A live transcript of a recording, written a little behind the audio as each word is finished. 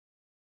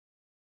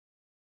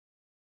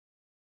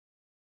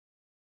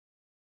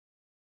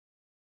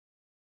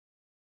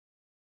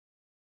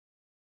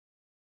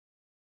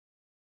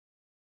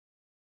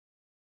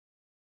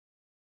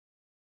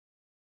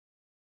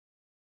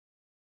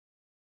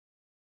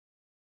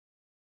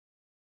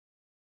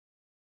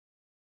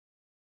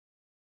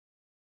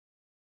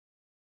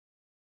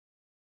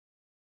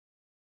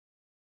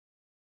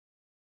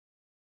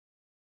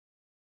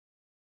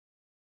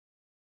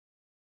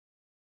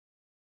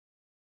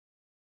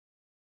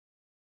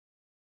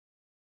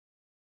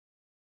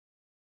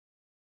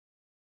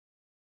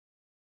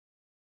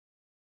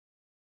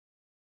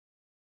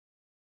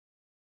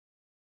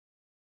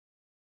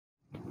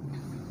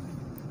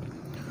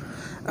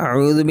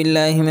أعوذ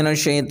بالله من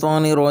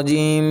الشيطان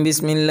الرجيم.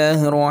 بسم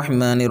الله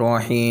الرحمن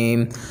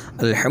الرحيم.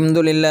 الحمد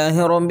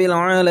لله رب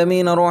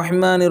العالمين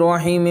الرحمن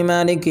الرحيم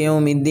مالك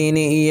يوم الدين.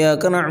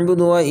 إياك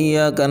نعبد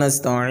وإياك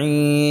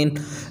نستعين.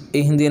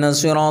 اهدنا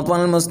الصراط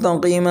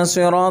المستقيم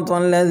صراط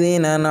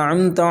الذين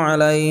أنعمت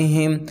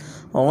عليهم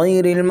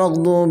غير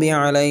المغضوب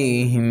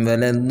عليهم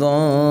ولا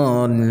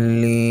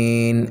الضالين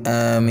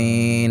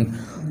آمين.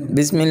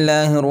 بسم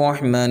الله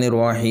الرحمن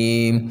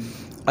الرحيم.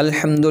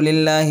 الحمد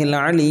لله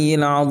العلي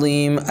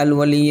العظيم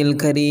الولي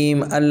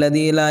الكريم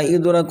الذي لا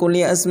يدرك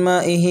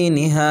لأسمائه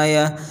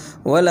نهاية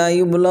ولا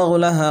يبلغ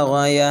لها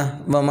غاية،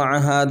 ومع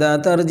هذا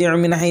ترجع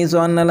من حيث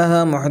أن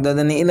لها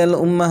محددا إلى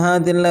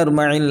الأمهات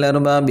الأربع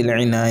الأرباب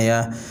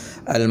العناية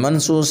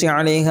المنصوص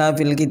عليها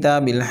في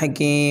الكتاب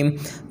الحكيم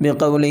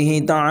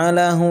بقوله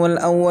تعالى: هو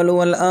الأول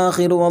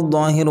والآخر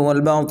والظاهر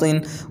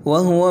والباطن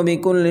وهو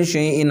بكل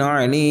شيء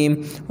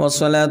عليم.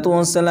 والصلاة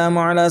والسلام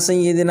على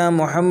سيدنا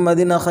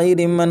محمد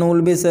خير من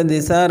ألبس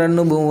دثار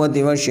النبوة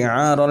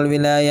وشعار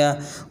الولاية،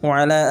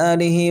 وعلى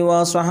آله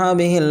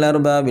وصحابه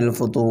الأرباب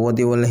الفتوة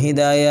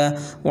والهداية،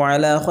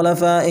 وعلى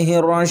خلفائه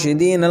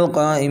الراشدين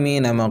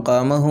القائمين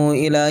مقامه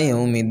إلى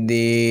يوم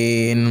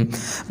الدين.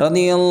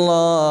 رضي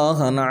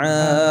الله عن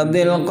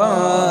عبد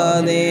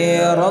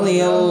القادر،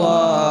 رضي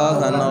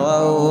الله عن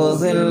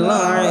غوث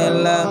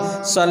الأعلى،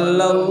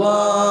 صلى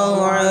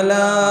الله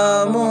على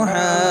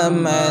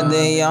محمد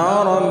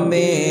يا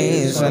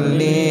ربي صل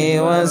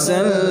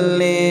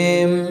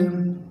وسلم.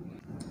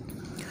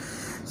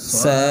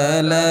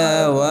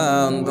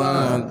 صلوات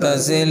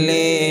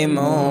تسليم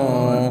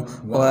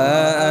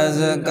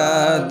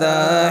وأزكى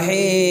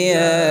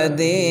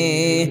تحياتي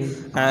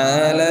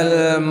على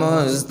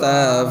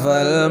المصطفى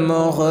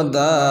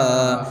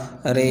المختار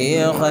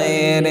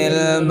خير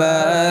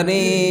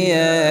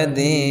البرية،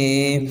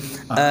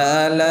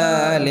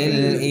 ألا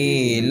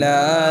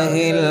للإله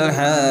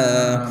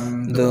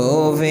الحمد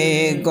في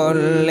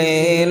كل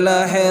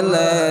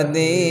لحظة،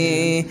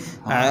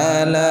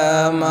 على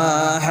ما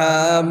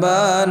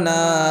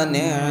حبنا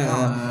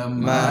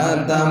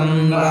نعمة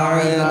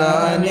بعد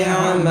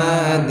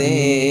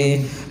نعمتي،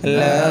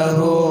 له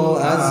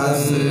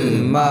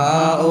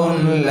أسماء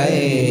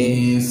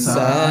ليس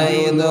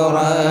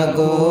يدرك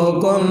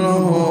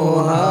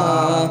كنهها،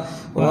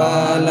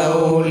 ولو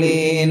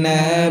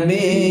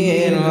لنبي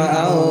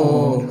أو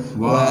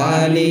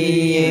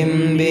ولي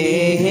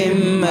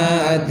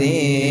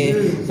بهمتي،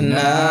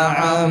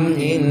 نعم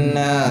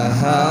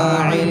إنها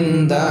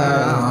عند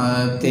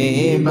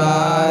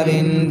اعتبار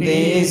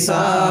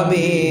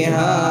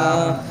انتسابها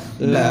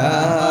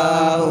لها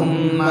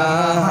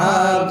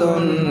أمهات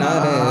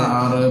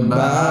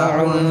أربع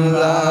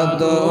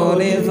ذات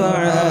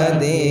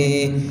رفعة،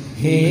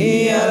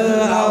 هي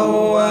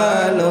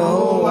الأول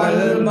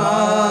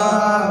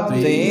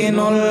والباطن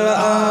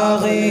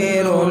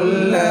الآخر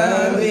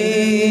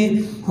الذي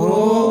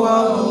هو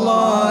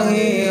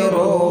الظاهر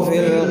في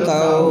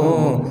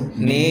الكون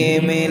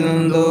من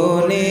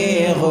دون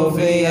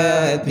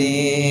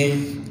خفيتي،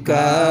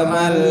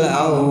 كما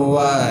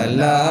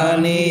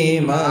الأولان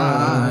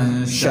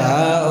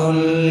منشأ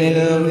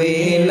للولاية،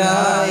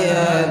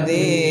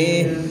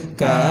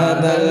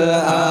 كذا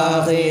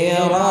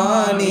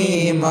الآخران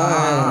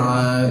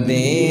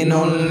معدن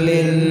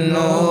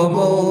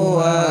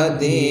للنبوة،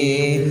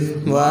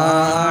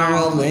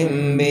 وأعظم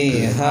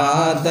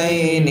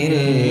بهاتين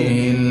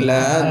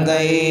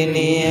اللتين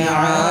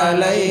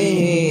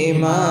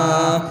عليهما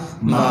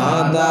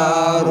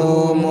مدار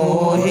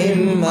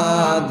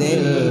مهمات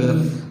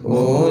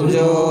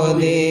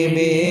الوجود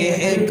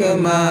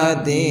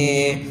بحكمتي،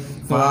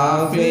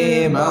 ففي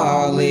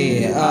بعض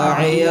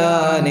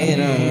أعيان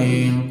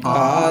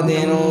قد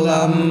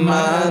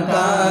ضمت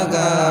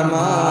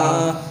كما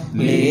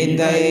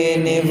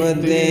لدين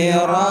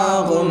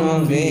افتراق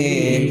في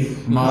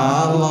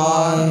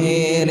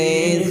مظاهر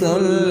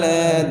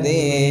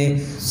ثلتي،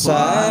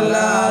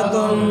 صلاة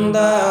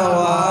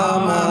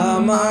دوام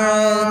مع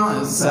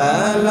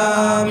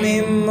سلام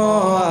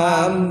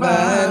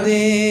مؤبد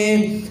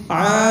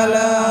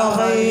على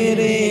خير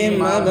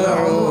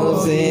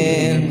مبعوث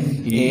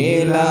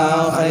إلى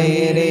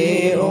خير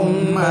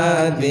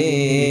أمتي،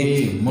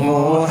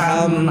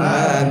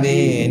 محمد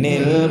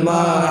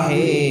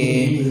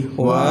الماحي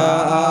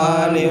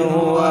وآل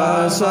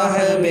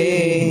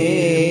وصحبه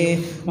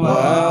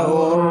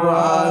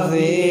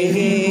وأراثه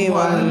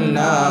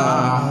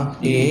والنائبهم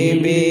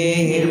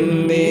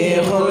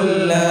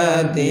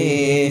بخلتي،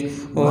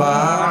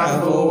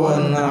 وعفو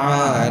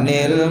عن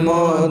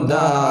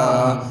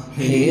المداحي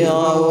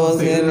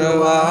غوث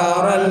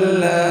الورى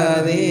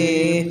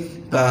الذي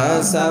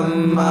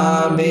تسمى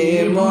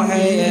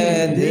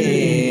بمحيي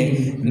الدين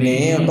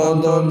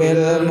قطب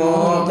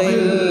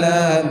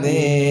المقلة،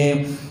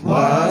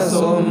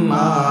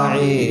 وسماعه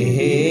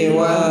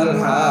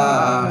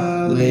والحاضرين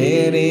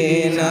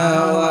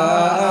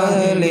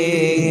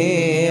وأهله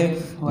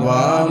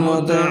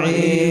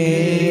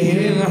ومطعيه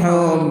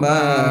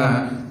حبا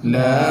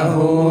له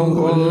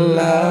كل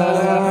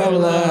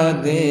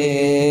لحظة،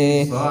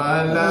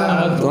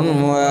 صلاة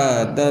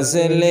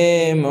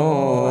والتسليم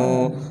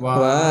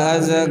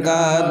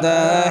وأزكى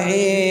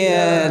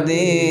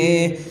تحياتي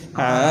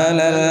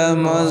على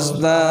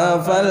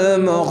المصطفى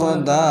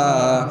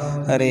المختار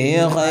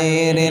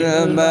خير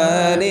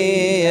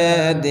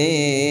البرية.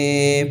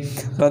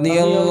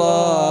 رضي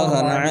الله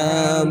عن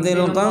عبد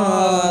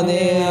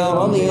القادر،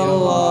 رضي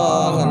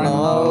الله عن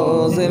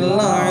غوث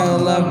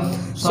الأعظم،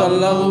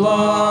 صلى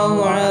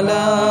الله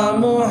على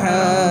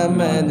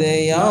محمد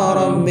يا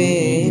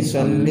ربي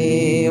صل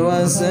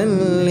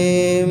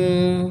وسلم.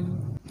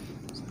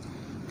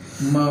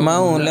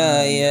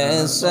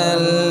 مولاي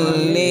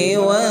صل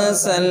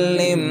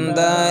وسلم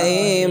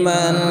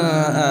دائما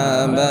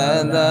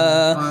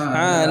أبدا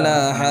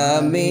على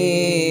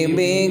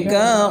حبيبك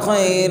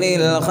خير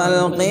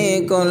الخلق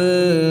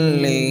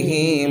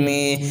كلهم،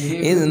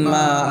 إذ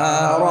ما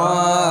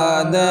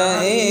أراد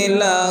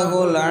إله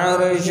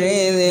العرش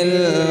ذي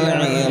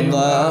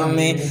العظام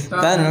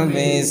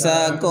تنفيس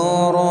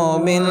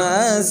كرب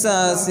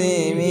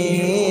أساسه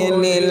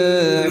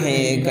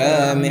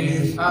للحكام،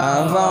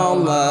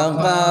 أفضل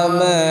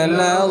قبل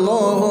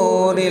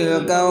ظهور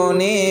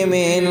الكون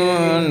من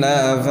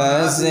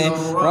نفس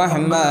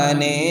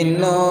رحمن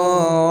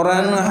نورا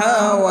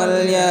حوى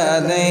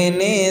اليدين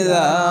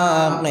ذا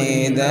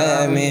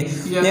قدام،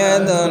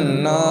 يد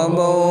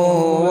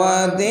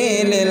النبوة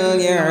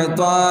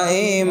للإعطاء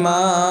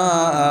ما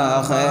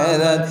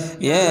أخذت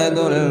يد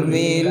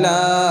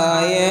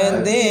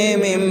الولاية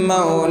من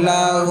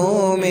مولاه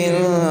من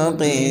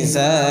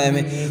قسام،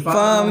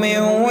 فمن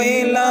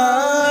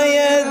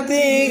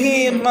ولايته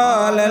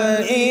قال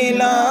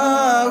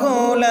الإله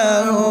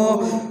له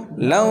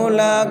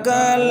لولاك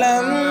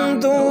لم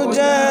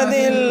توجد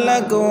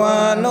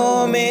الأكوان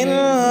من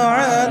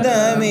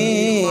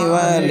عدمي،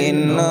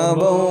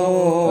 وللنبوة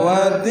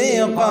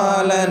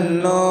قال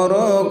النور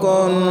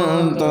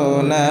كنت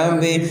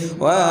نبي،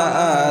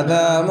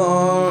 وآدم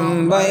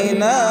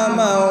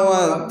بينما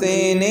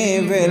والطين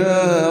في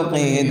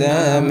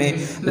القدام،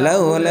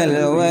 لولا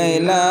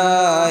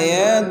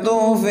الولاية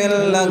في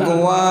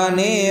الأكوان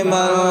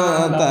ما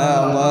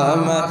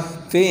انتظم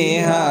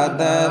فيها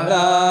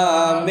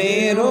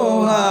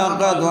تدابيرها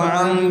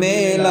قطعا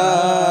بلا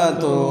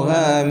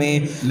تهام،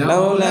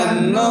 لولا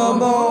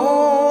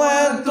النبوة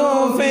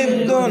في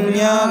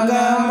الدنيا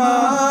كما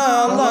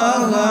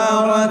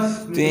ظهرت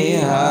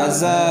فيها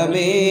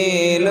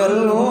سبيل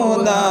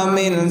الهدى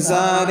من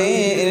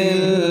ساري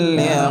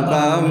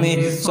اليقام،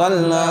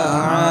 صلى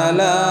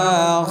على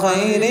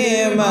خير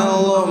من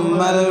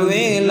ضم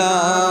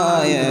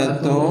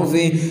الولاية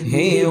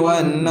فيه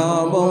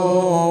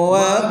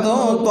والنبوة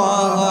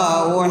طه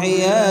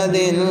وحياد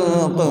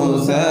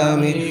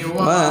القسام،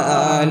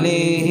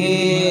 وآله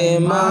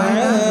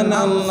معنا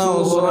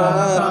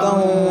النصرة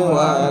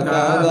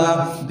وكذا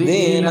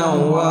دينا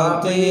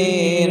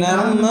وطينا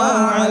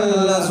مع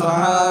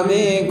الأصحاب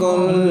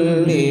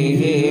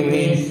كلهم،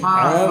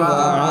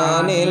 عفى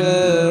عن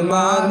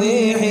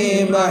المديح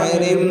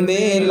بحر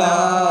بلا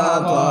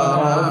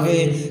طرف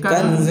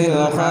كنز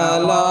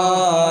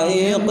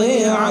الخلائق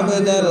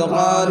عبد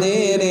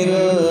القادر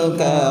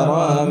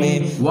الكرم،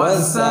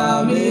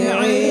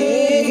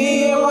 والسامعيه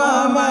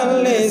ومن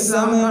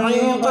للسمع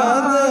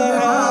قد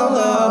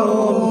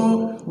حضروا،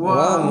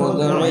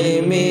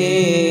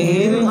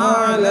 ومدعميهم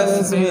أعلى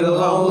اسم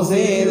الغوث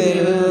ذي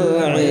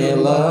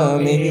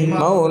العظام،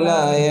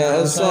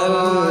 مولاي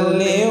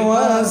صل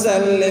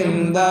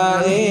وسلم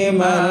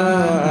دائما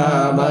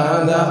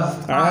أبدا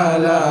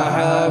على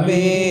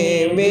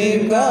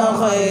حبيبك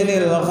خير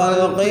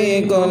الخلق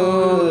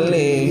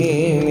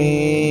كلهم.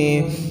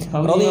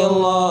 رضي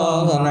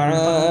الله عن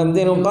عبد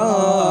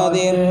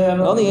القادر،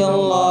 رضي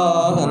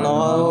الله عن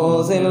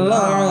غوث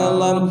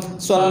الأعظم،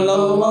 صلى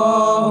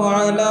الله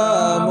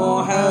على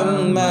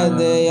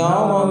محمد يا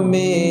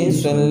ربي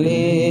صل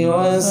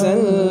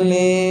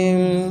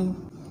وسلم.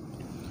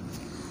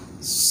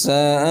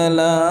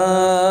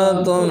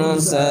 صلاة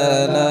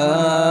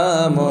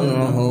سلام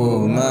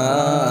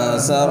هما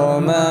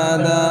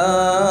سرمدا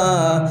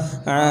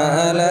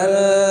على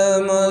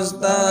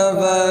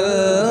المصطفى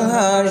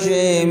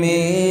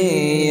الهاشمي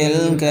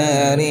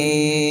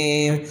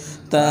الكريم،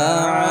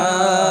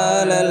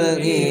 تعالى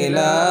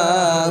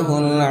الإله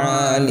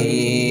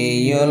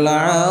العلي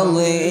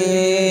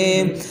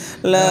العظيم،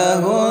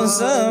 له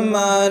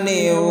اسمان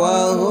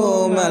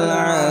وهما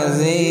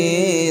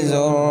العزيز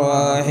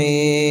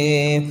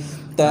الرحيم،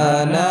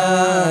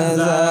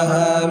 تنازه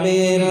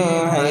من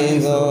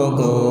حيث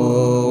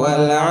هو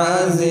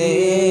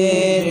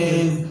العزيز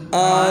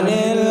عن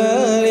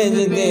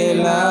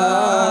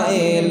الاجتلاء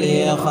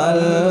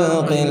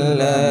لخلق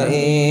الله،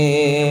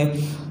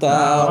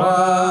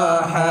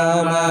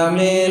 ترحم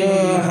من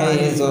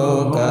حيث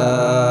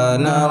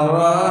كان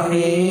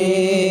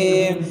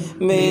الرحيم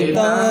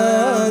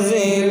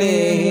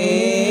بتنزيله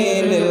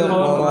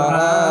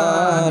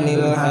للقرآن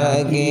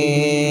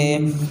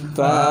الحكيم،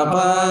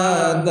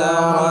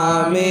 فقدر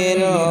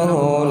منه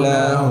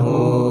له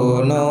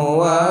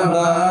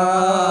نوبا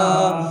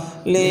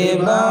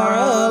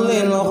لبعض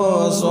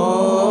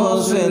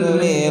خصوص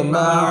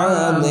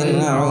لبعض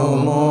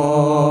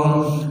عموم،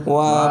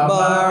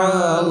 وبعض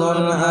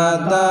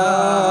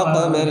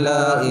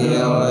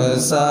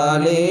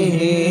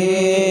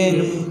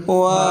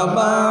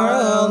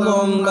وبعض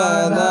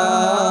بدا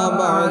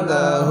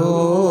بعده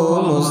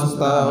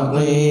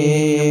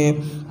مستقيم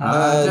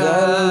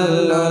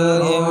أجل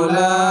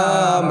الإولى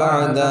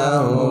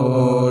بعده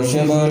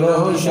شمل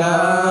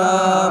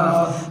شام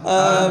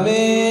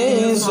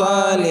أبي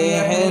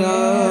صالح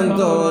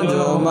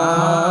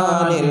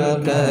ترجمان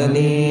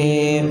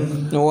الكريم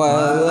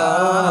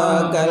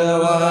وذاك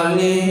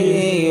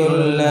الولي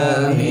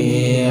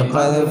الذي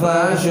قد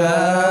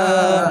فشى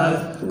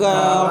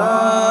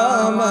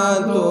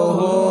كرامته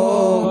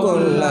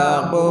كل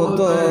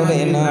قطر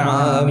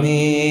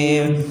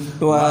عميم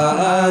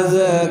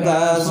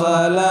وأزكى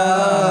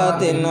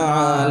صلاة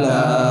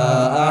على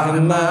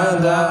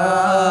أحمد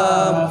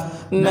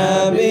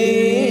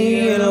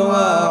نبي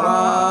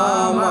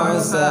الورى مع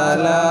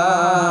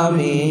سلام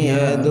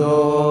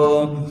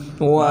يدوم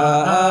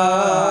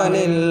وآل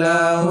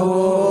له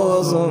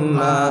ثم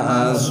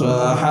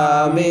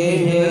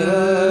أصحابه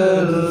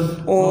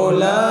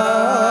الأولى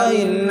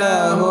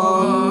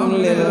إنهم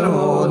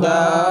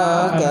للهدى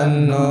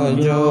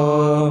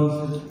كالنجوم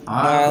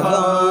عفى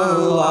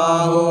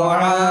الله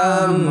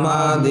عن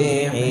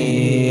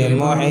مدحي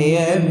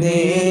محيي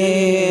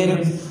الدين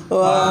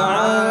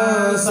وعن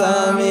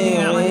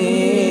سميعه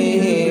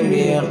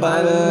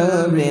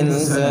بقلب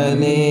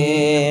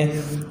سليم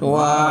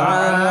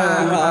وعن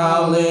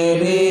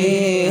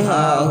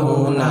حاضريها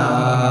هنا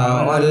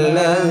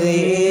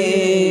والذي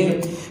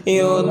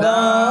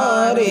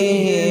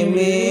يدارهم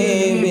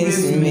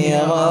باسم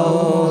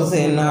غوث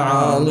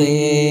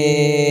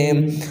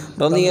عظيم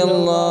رضي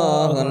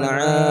الله عن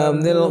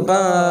عبد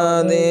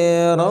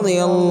القادر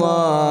رضي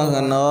الله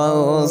عن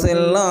غوث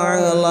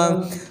الأعظم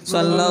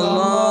صلى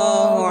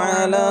الله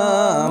على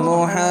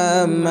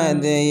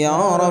محمد يا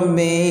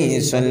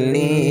ربي صل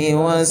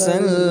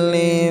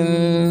وسلم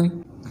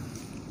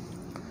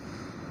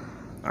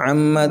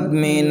عمت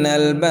من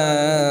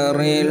البر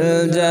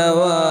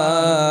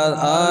الجواد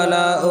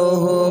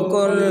آلاؤه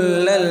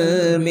كل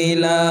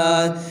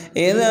البلاد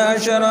إذا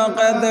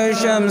أشرقت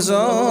شمس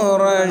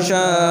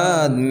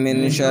الرشاد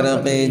من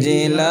شرق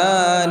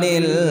جلال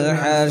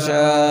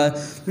الحشاد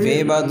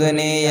في بطن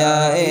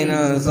ياء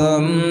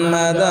ثم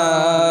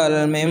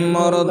دال من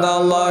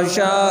مرتضى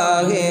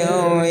شاه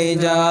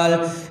الرجال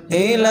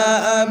إلى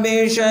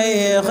أبي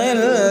شيخ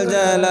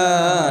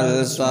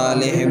الجلال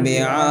صالح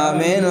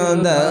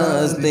بعامل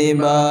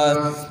داستبال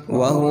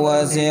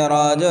وهو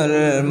سراج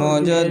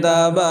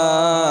المجتبى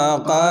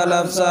قال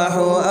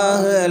افسحوا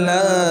أهل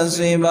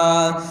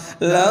الصبا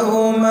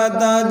له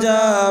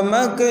متجا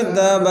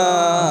مكتبا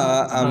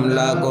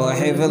أملاك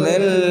حفظ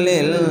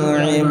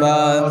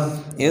للعباد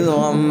إذ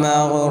غم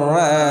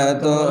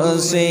غرات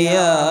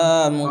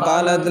الصيام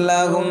قالت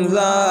لهم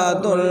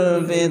ذات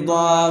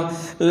الفطام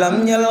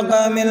لم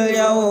يلق من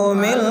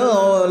اليوم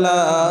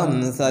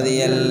الغلام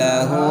ثدي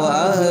الله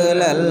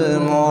أهل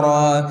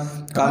المراد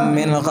كم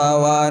من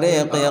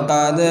خوارق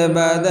قد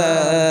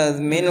بدت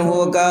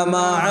منه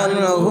كما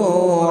عنه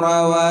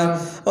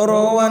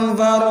روى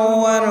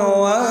فروا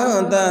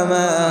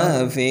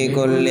وانتمى في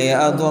كل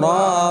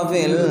أطراف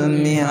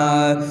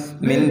المهاد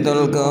من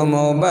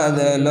تلكم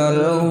بذل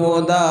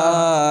الهدى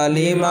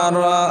لمن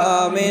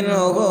رأى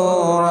منه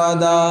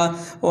ردا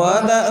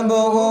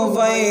ودأبه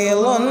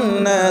فيض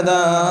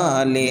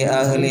الندى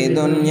لأهل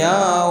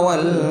دنيا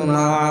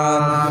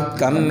والمعاد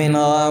كم من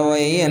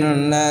غوي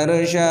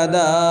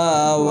نرشدا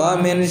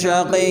ومن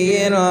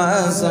شقي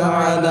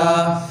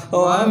أسعدا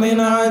ومن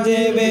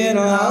عجيب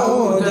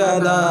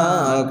أوجدا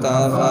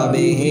كفى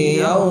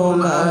به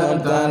يوم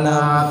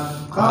ابتنى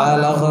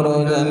قال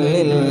اخرجا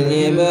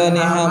للابن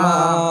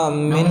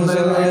حمام من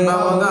سر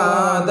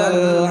بغداد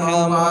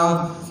الحمام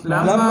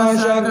لما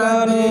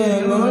شكاني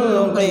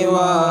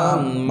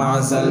القوام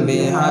مع سلب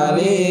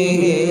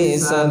حاله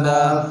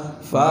سدا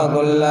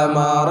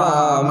فكلما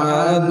رام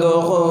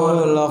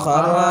الدخول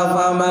خر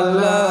فمن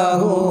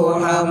له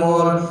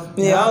حمول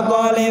يا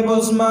طالب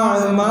اسمع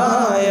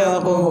ما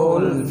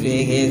يقول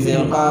فيه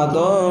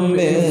ثقة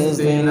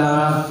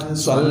باصطناع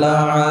صلى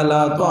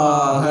على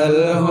طه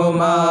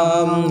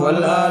الهمام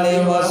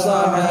والآل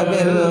والصحب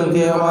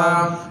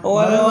الكرام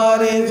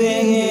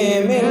والوارثه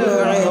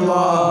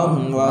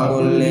بالعظام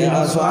وكل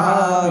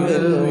أصحاب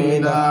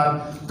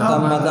الوداع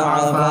تمت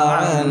عفا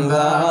عن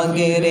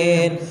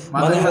ذاكرين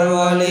مدح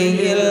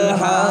الولي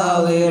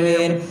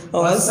الحاضرين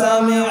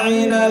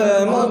والسامعين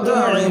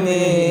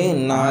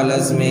المطعمين على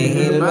اسمه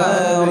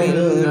الباوي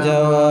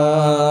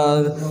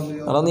الجواد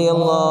رضي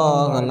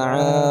الله عن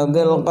عبد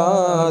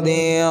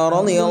القادر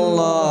رضي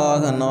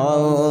الله عن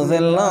غوث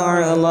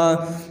الأعظم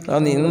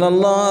رضي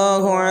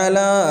الله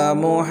على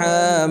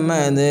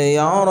محمد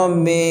يا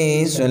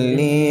ربي صل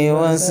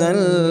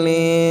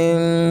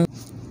وسلم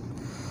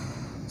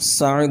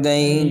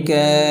سعديك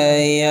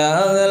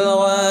يا ذا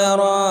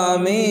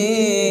الغرام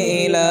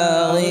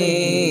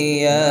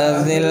إلهي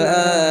يا ذي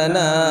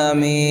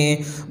الأنام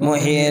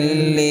محيي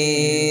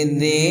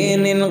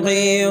للدين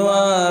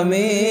القوام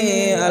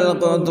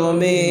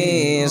الكتب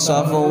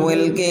صفو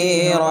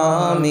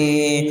الكرام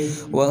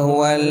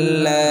وهو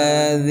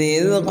الذي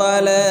إذ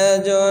قال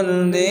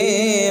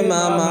جندي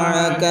ما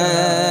معك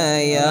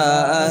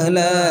يا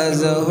أهل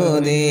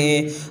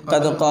زهدي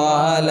قد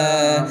قال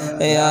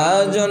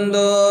يا جند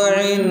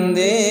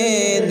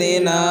عندي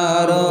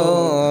دينار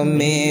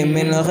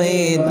من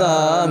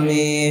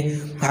ختامي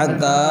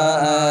حتى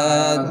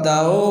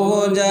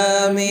أتوه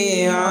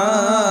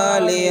جميعا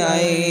لأن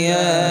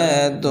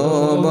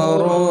يتوبوا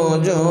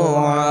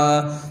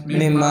رجوعا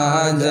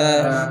مما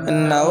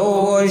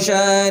جنوا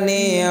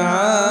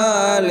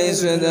شنيعا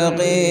لصدق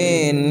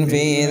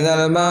في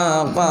ذا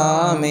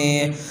المقام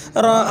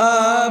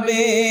رأى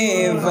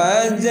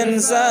بفج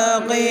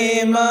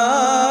سقيما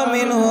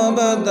منه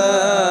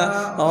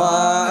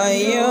ابتغى أن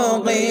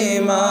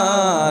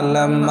يقيما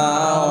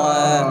لما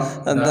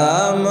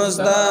غدا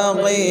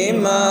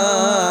مستقيما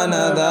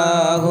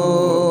ناداه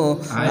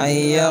أن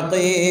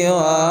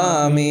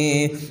يقيم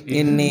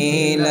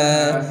إني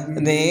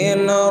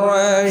لدين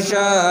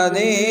الرشاد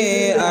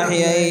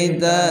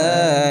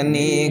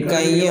أحييتني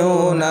كي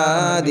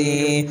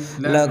ينادي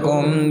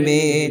لكم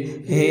به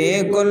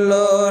كل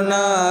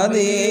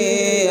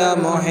نادي يا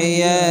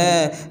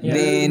محيي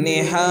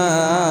الدين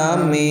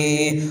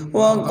حامي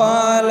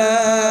وقال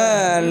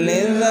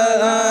لذا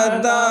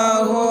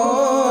أتاه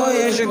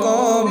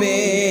يشكو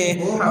به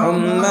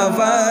حم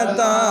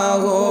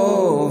فتاه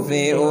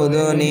في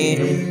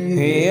أذني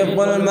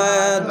قل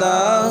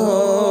متاه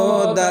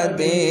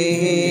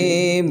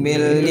تأتيه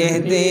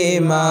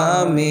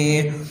بالاهتمام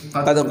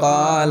قد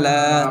قال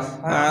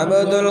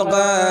عبد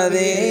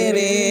القادر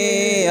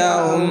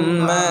يا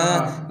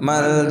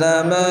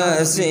ملدم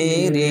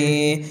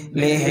سيري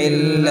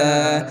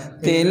لحلة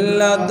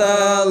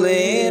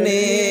التضير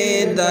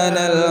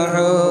دنا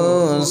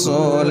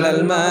الحصول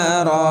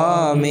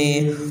المرام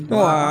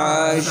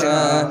وعاش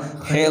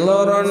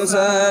حضر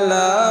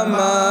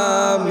سلاما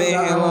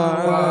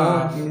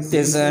بحضر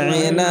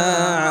 90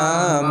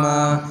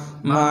 عاما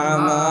مع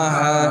ما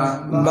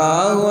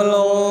حباه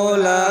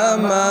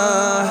الغلام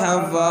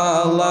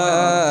حفظ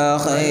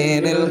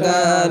خير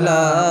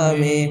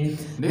الكلام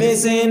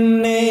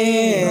بسن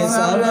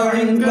 7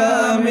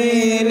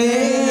 كامل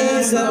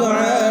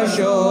 7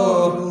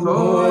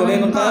 شهور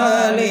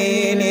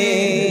قليل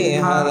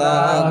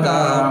هذاك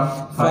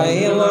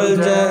فيض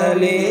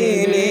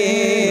الجليل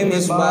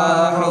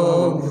مصباح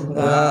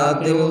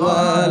ذات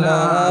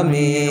الظلام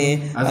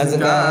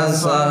أزكى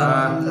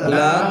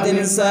صلاة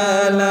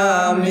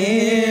السلام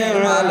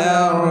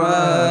على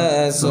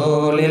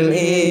الرسول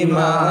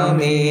الإمام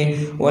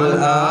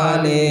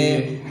والآل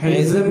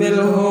حزب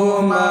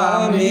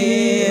الهمام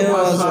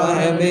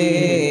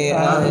وصحبه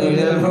أهل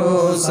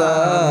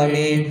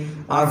الحسام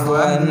عفوا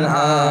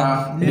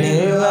عن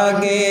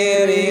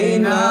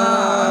الذاكرين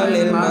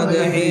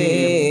للمدح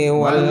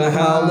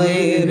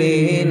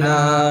والحاضرين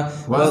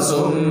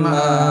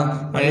وسمى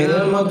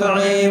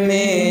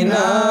المطعمين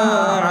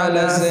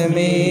على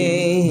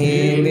اسمه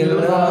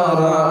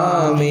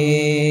بالغرام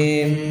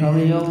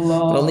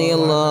رضي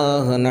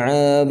الله عن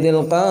عبد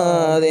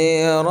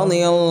القادر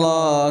رضي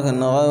الله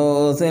عن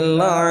غوث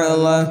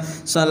الأعظم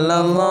صلى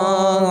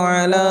الله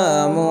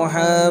على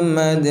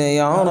محمد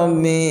يا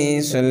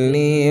ربي صل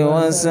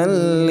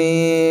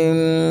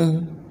وسلم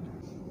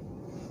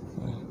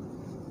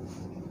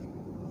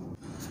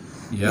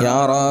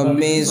يا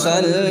ربي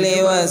صل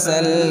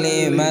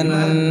وسلم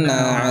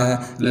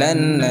على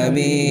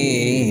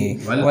النبي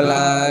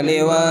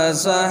والآل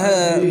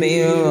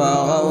وصحبه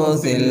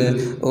وغوث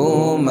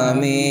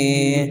الأمم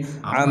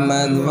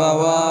عمت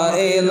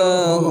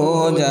فضائله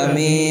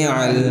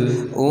جميع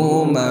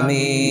الأمم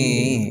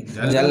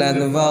جلت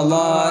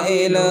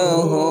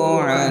فضائله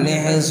عن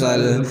إحصى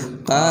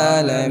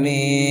القلم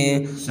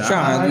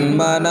شعت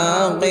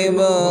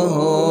مناقبه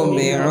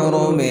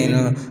بعرب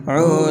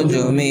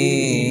عجم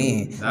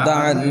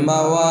دعت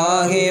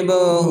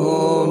مواهبه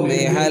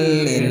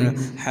بحل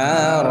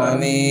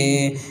حرم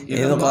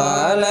إذ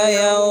قال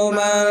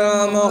يوما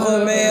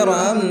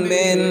مخبرا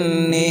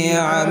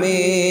بالنعم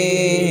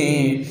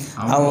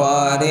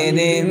عوارض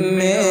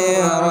من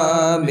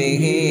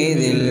ربه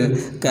ذي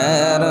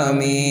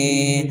الكرم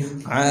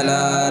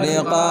على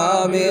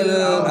رقاب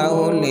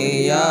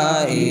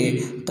الأولياء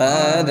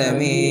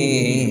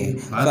قدمي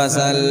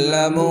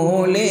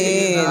فسلموا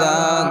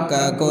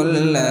لذاك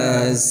كل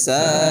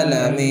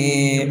السلم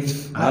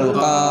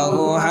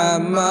ألقاه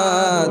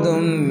حماد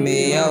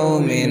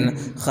بيوم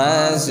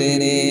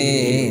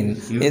خاسرين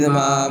إذ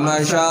ما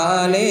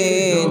مشى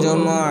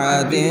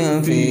لجمعة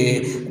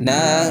في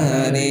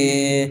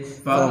نهري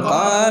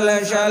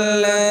فقال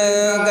شل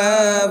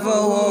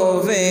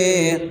كافه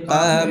في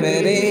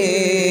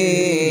قبري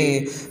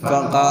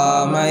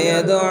فقام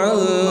يدعو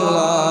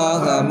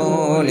الله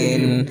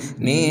مولي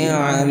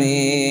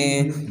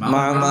نعمي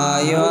مع ما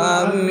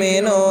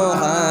يؤمن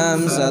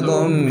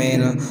 5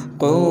 من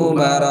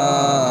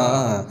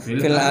قبراء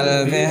في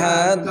الألف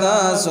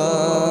حتى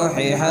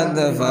صححت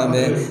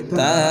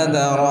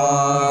فابتدرا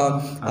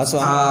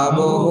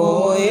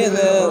أصحابه إذ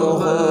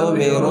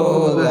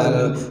أخبروا ذا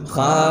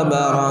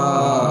الخبرا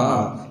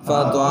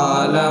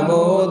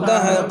فطالبوا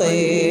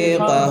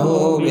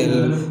تحقيقه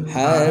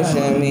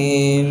بالحشم.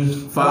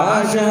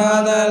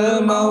 فأشهد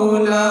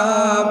المولى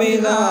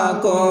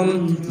بذاكم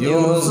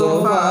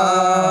يوسفا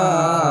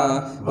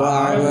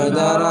وعبد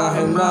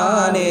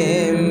الرحمن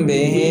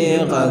به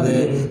قد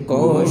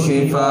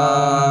كشفا،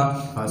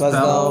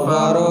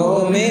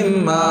 فاستغفروا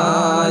مما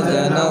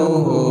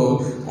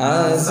جنوه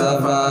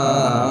أسفا.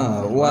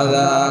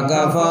 وذاك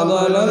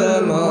فضل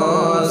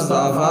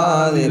المصطفى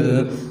ذي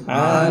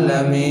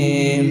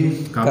العالمين،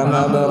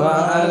 كما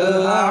أبرأ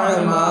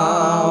الأعمى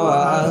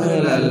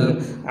وأهل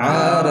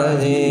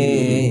العرج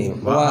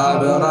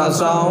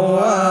وأبرصا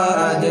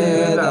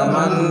وأجد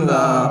من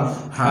ذا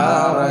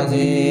حرج،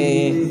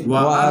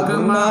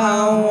 وأكمها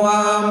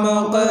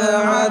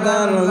ومقعدا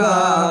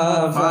ذا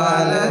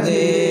فلج،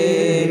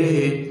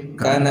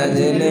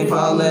 كنجل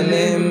فضل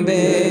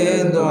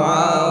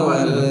بالدعاء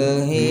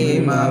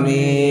والهمم.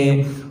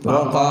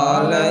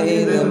 وقال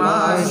إذ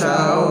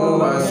مشوا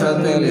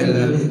وشتل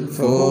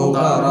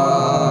الفقراء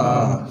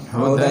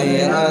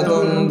هديئة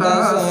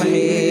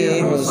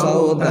تصيح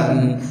صوتا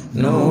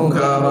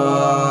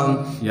نكرا،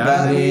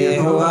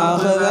 يريح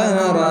أخذا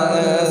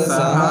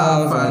رأسها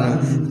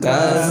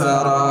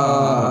فانكسرا،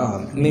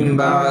 من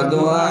بعد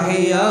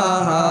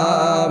أحياها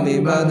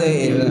ببدء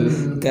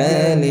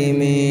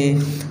الكلم.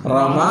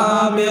 رمى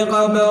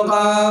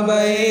بقبقابيه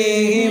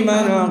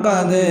من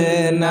قد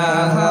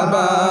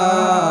نهبا،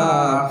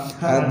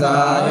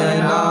 حتى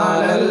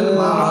ينال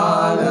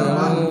العالم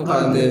من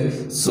قد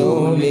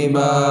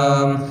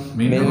سلبا.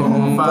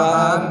 منهم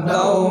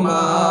فأدوا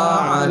ما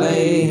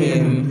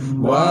عليهم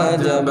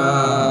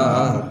وجبا،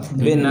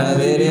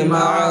 بالنذر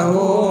معه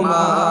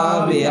ما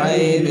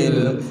بأيدي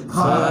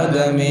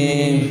الخدم.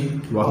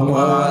 وهو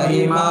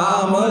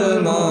إمام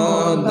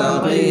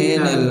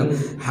المتقين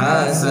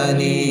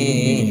الحسن،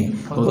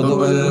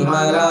 قطب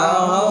الملا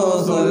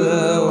غوث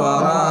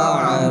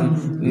الورى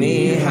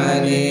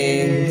ميحني،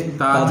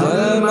 تاج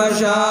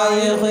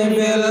المشايخ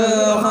في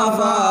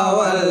الخفا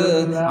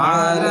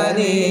والعلن،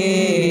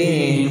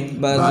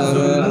 بزر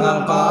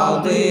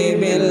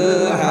الأقاطب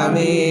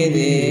الحميد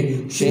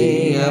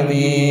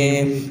شيمي.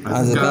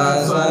 أزكى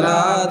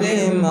صلاة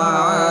مع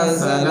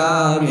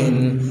سلام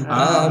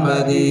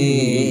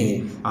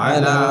أبدي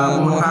على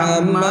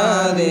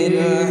محمد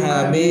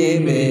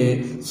الحبيب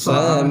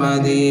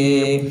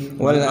صمدي،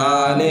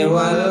 والآل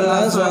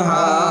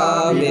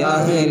والأصحاب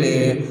أهل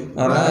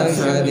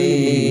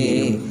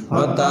رشدي،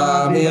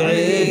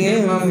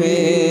 والتابعين في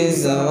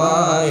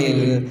سواء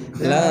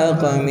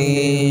اللقم.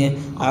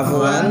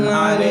 عفوا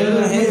عن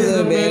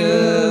الحزب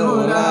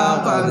الأولى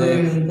قد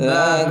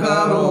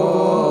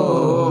ذكروا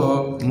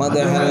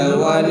مدح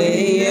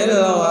الولي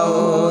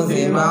الغوث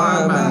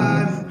مع من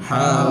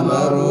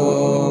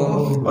حضروا،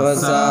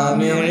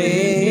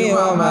 وسامعيه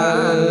ومن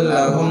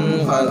لهم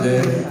قد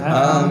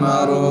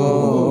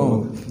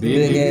أمروا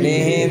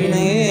بذكرهم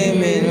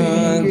من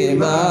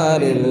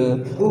كبار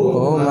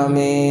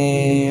الأمم.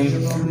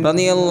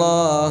 رضي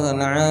الله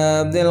عن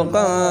عبد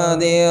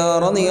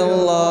القادر، رضي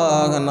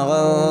الله عن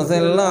غوث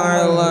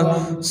الأعظم،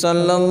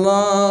 صلى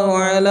الله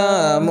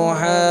على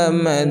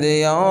محمد.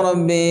 يا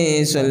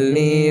ربي صل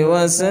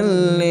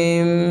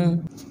وسلم.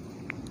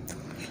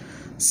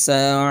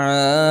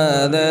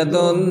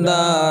 سعادة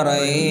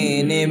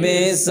الدارين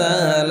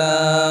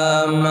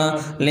بسلام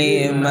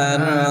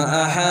لمن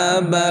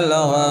أحب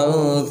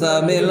الغوث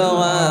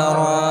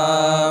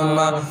بالغرام،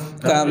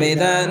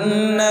 كبد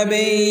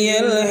النبي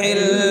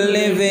الحل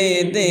في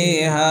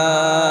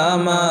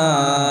تهاما،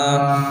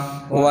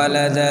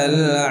 ولد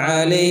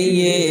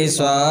العلي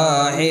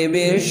صاحب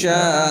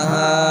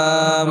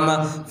الشهام،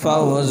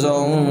 فوز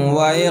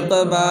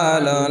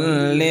وإقبال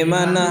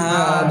لمن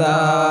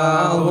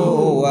هداه،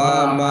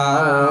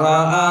 ومن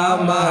رأى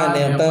من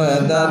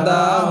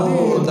اقتداه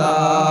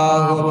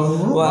داه،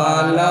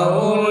 ولو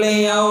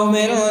ليوم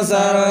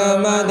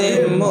سرمد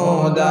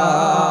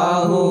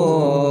مهداه،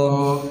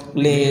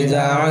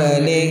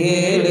 لجعله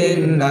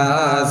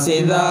للناس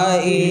ذا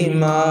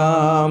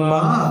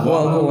إماما،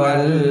 وهو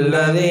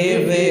الذي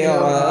في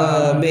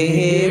ربه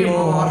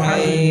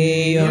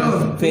محي،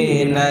 في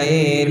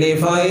نيل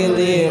فيض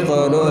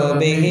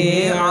قلوبه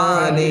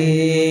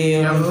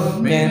علي،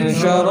 من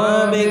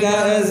شرب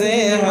كأس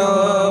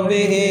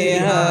حبه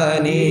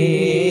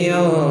هني،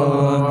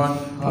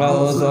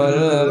 غوث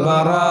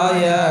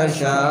البرايا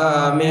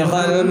شامخ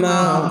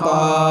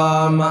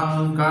المقام،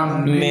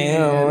 من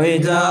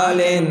رجال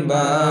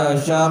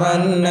بشر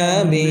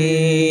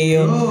النبي،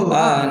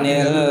 أن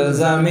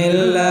الزم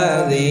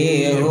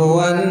الذي هو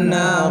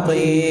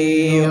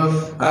النقي،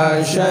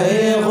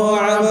 الشيخ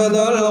عبد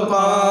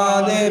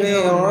القادر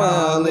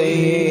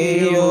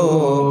الرضي،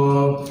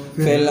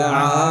 في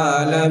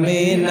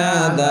العالمين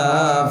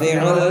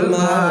دافع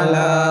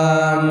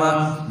الملام،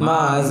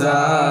 ما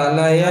زال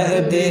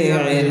يأتي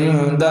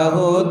عنده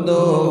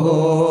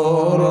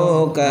الدهور،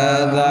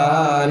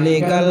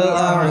 كذلك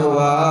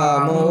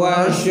الأعوام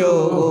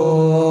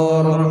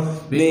والشهور،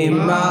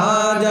 بما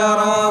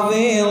جرى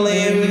في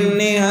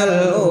ضمنها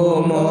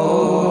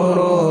الأمور،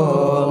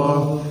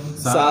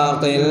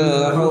 ساقي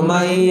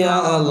الحمية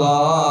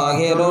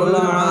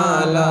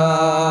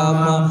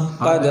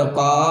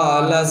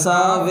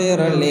سافر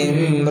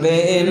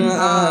لامرئ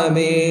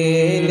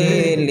أبيل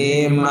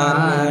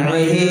لمنعه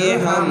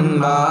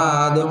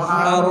حماد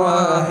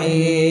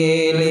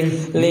الرحيل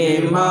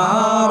لما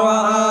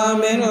رأى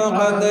من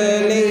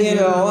قتله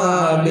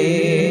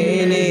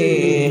الوابيل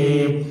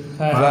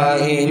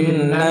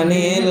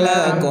فإنني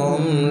لكم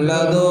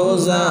لذو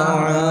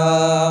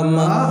زعام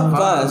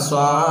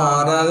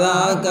فصار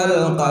ذاك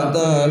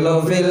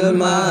القتل في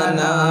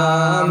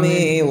المنام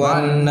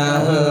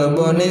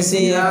والنهب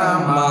نسيان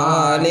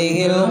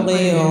ماله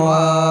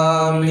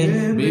القوام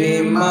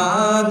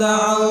بما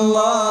دعا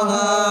الله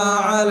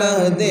على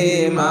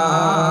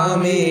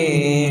اهتمام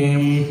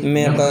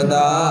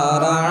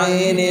مقدار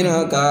عين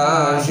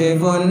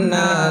كاشف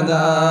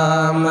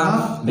الندام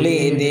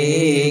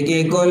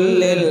لديك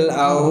كل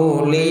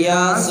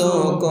الأولياء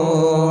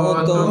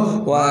سكوت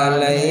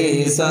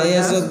وليس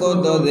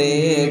يسكت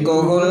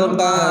ذيكه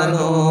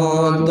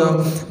القانوت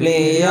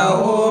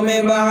ليوم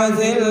بعث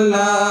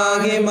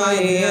الله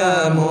من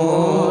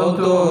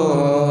يموت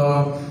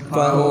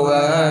فهو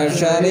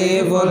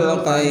الشريف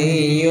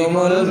القيم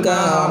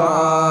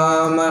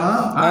الكرامة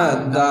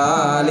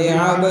أدى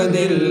لعبد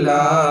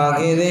الله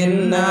ذي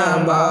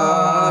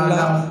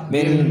النبالة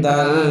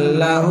بنتا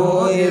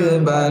له إذ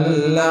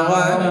بلغ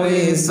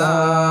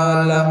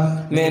الرسالة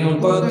من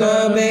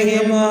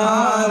كتبهم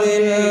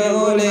هذه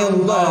أولي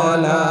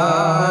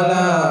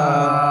الضلالة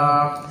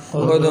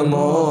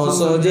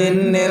قدموس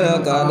جن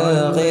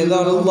القدق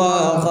ذو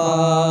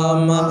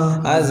الضخامة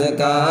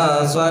أزكى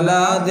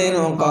صلاة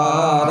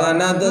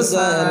قارنت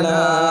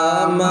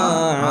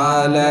سلاما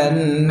على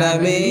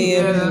النبي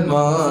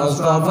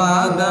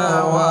المصطفى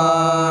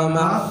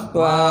دواما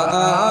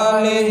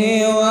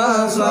وآله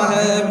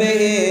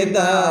وصحبه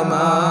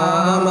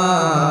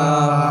تماما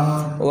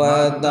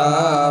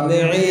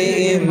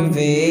وتابعيهم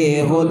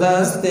في هدى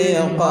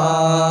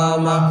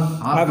استقامة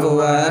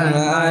عفوا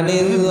عن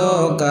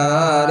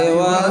الذكار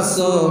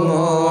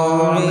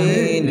والسموع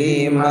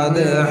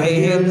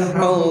لمدحه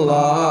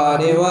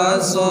الحضار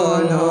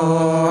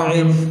والصنوع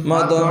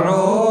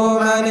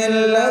مدعوما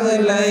الذي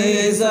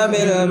ليس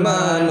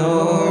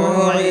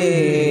بالمنوع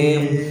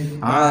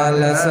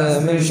على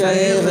اسم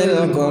شيخ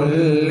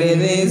الكل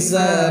ذي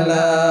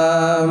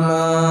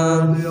السلامة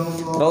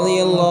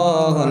رضي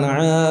الله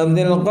عن عبد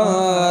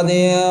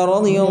القادر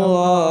رضي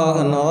الله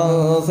عن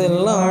غوث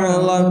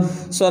الأعظم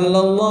صلى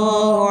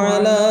الله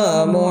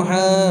على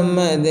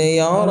محمد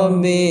يا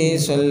ربي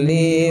صل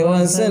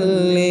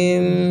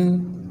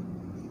وسلم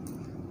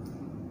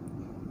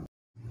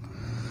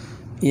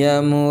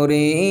يا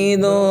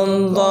مريد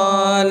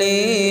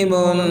طالب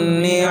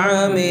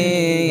النعم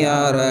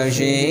يا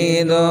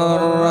رشيد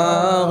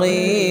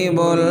الرغيب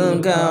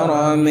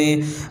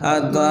الكرم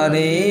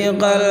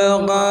الطريق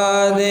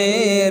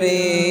القادرية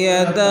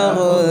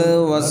خذ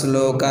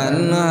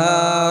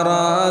واسلكنها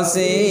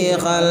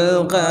راسخ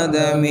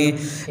القدم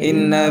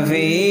إن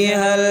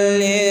فيها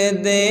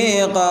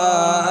الاتقاء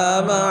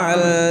مع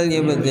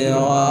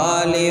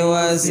الابتغال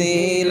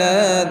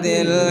وسيلة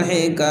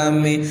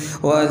الحكم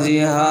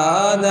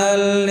وجهادا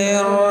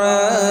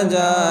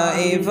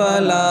للرجاء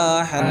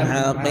فلاحا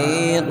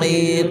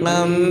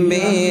حقيقيا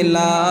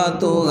بلا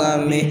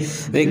تهم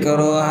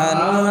ذكرها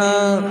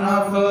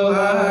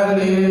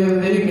أفضل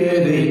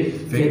الذكر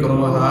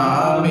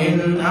فكرها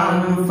من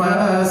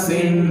أنفاس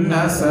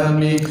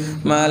النسم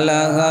ما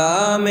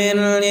لها من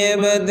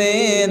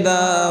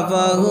ابتداء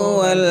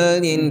فهو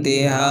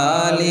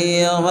الانتهاء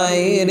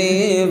لغير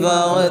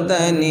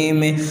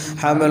فاغتنم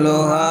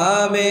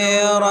حبلها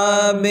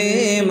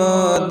بربي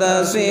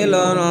متصل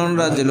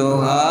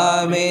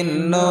رجلها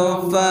من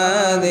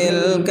نفاذ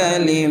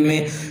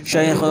الكلم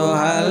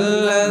شيخها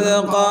الذي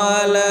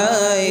قال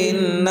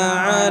إن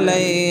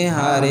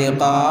عليها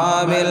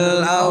رقاب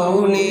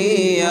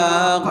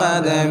الأولياء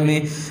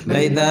قدم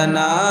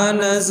ليتنا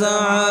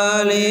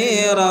نسعى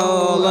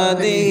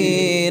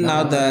لروضته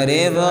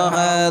نعترف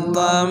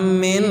خطا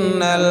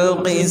من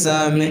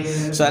القسم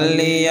صل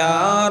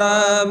يا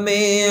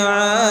ربي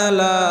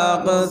على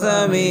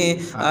قسم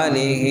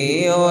آله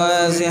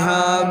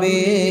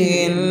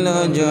وصحابه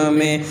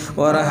النجم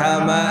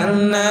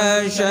وارحمنا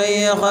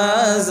الشيخ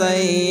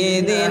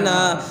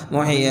سيدنا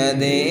محي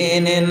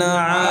الدين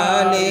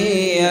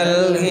عالي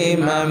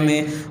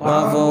الهمم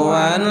وعفوا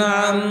عن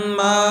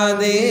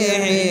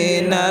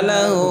مادحين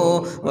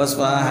له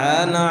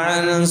واصفحا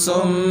عن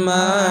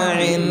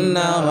سماع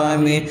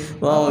النغم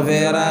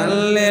واغفرا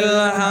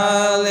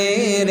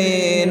للحاضرين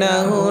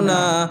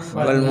هنا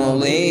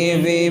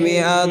والمضيف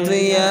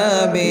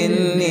بأطياب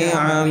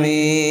النعم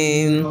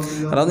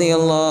رضي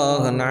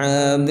الله عن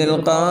عبد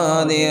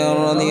القادر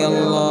رضي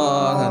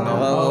الله عن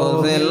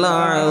غوث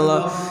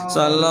الأعظم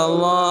صلى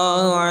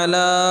الله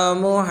على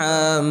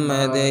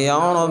محمد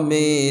يا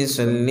ربي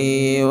صل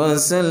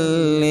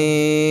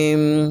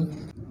وسلم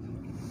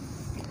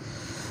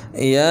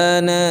يا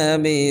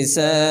نبي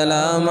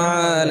سلام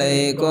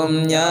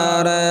عليكم،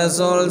 يا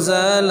رسول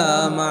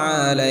سلام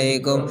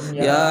عليكم،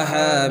 يا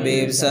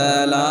حبيب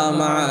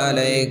سلام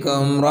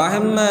عليكم.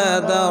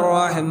 رحمة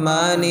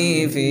الرحمن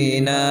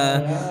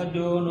فينا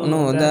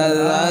جنود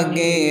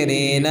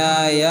الذاكرين،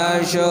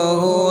 يا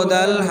شهود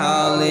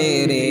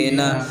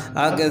الحاضرين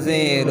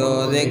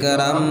أكثروا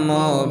ذكرا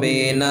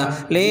مبينا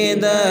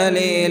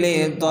لدليل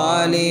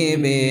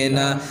الطالبين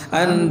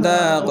أن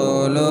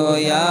تقولوا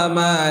يا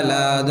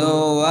ملاذ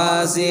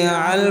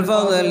واسع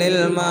الفضل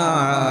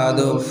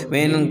المعاد،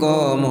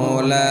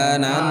 منكم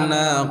لنا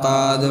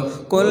النقاد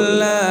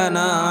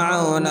كلنا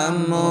عونا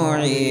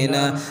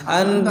معينا.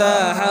 أنت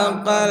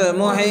حق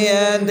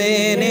المحيي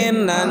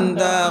الدين،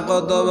 أنت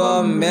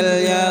قطب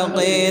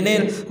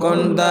باليقين،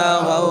 كنت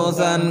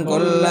غوثا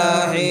كل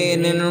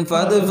حين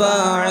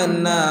فادفع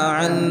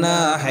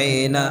عنا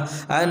حين.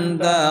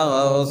 أنت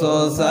غوث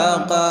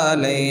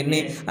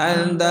الثقلين،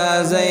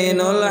 أنت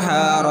زين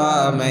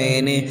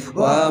الحرمين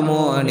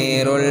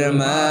ومنير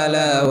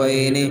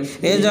المالوين،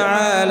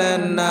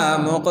 اجعلنا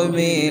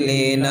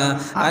مقبلين.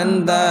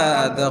 أنت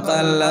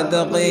أتقى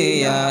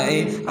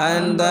الأتقياء،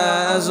 أنت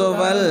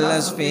أسفى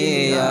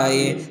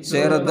الأسفياء،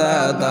 صرت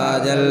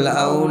تاج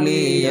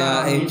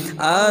الأولياء.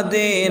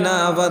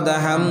 آتينا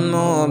فتحا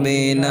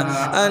مبينا،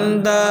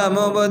 أنت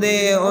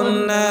مبدئ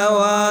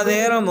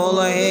النوادر،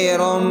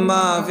 مظهر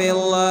ما في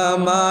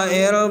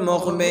الضمائر،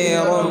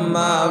 مخبر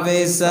ما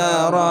في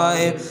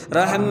السرائر.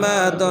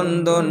 رحمة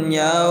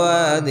دنيا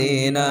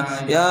ودينا،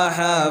 يا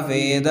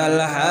حفيظ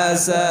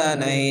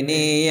الحسنين،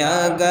 يا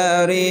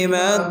كريم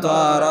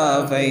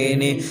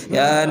الطرفين،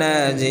 يا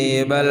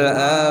نجيب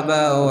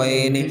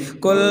الأبوين.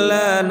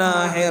 كلنا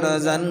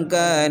حرزا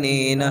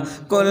كنينا،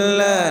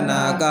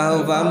 كلنا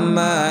كهفا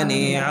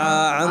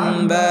مانعا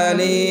عن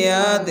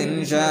بليات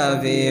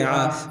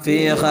شفيعا،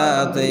 في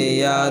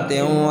خطيات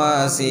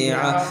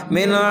واسعة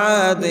من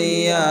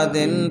عطيات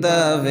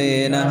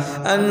تفينا.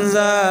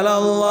 أنزل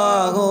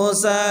الله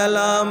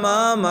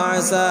سلاما مع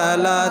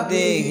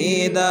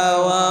صلاته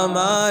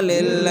دواما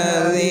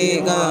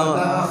للذي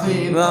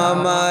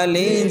وما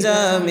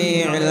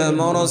لجميع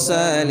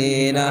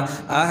المرسلين.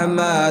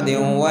 أحمد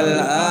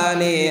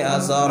والآل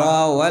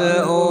أسرى،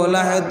 والأولى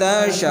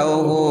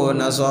احتشوه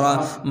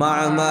نصرا،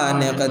 مع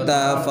من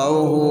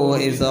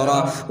اقتفوه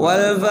إثرا،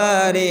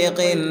 والفارق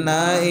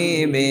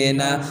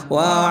النائبين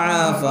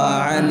وعفى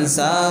عن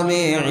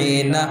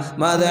سامعين،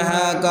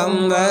 مضحكا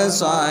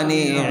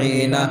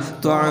وصانعين،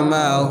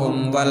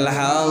 طعمهم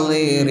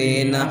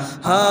والحاضرين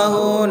ها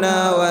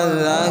هنا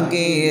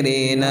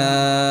والذاكرين.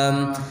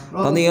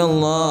 رضي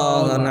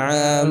الله عن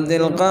عبد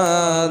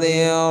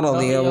القادر،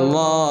 رضي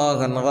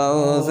الله عن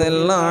غوث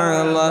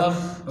الأعلى،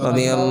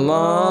 رضي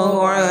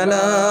الله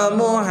على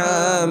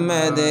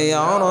محمد.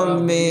 يا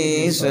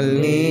ربي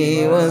صل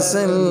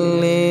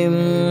وسلم.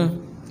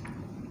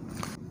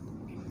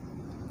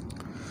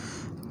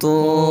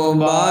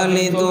 طوبى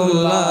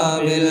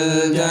لطلاب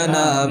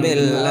الجناب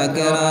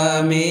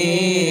الأكرم،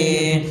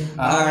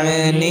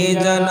 أعني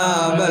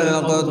جناب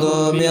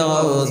القطب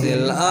غوث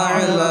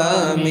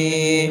الأعلام،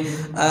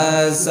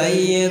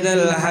 السيد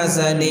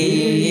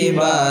الحسني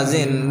باز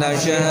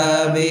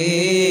النشابي،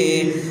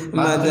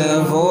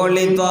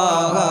 مدفول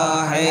طه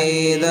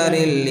حيدر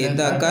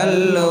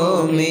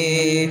لتكلم،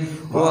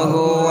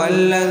 وهو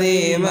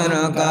الذي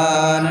من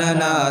كان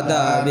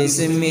نادى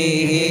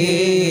باسمه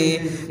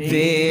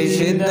في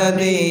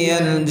شدة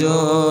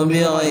ينجو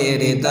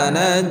بغير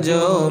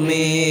تنجم،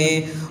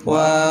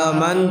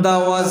 ومن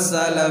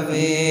توسل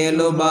في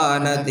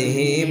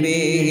لبانته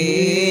به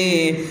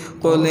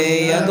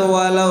قضيت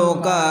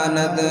ولو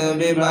كانت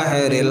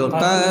ببحر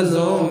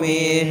القزم،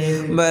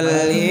 بل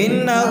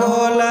إنه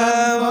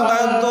لم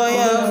قد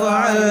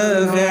يفعل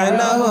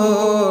فعله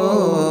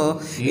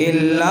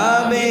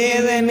إلا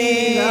بإذن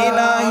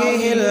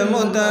إلهه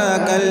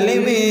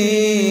المتكلم،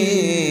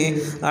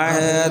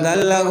 عهدا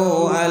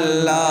له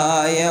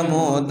ألا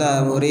يموت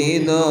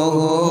مريده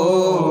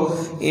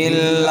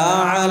إلا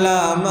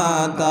على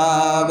ما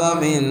تاب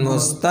من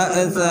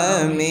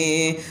مستأثم.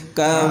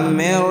 كم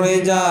من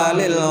رجال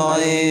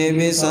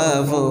الغيب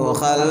صفوا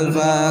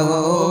خلفه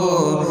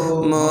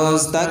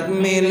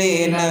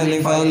مستكملين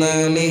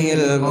لفضله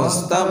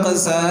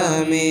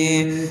المستقسم،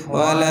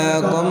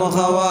 ولكم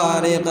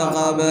خوارق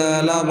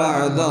قبل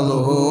بعد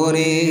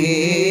ظهوره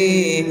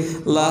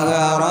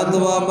ظهرت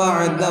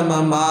وبعد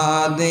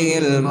مماته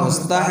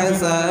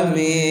المستحسم.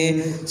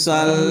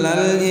 صلى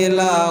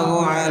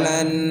الإله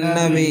على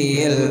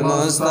النبي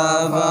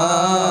المصطفى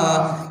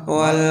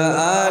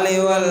والآل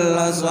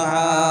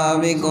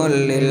والأصحاب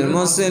كل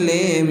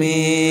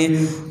المسلمين،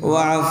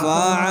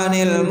 وعفى عن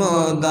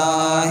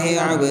المداه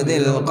عبد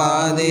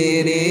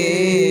القادر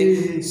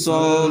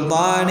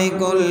سلطان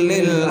كل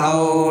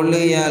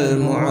الأولياء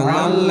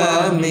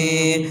المعظم،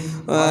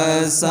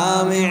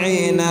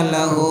 والسامعين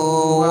له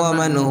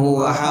ومن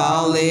هو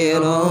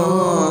حاضر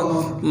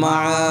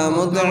مع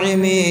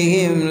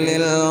مطعميهم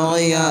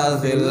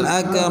للغياث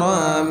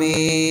الأكرم.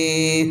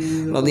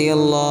 رضي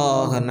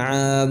الله عن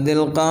عبد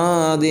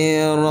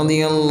القادر،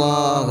 رضي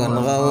الله عن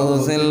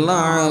غوث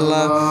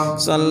الأعلى،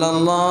 صلى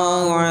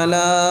الله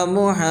على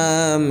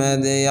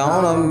محمد يا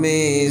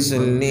ربي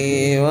صل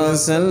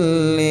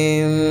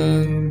وسلم.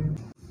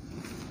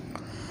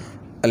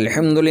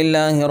 الحمد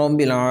لله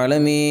رب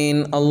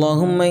العالمين.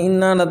 اللهم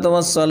إنا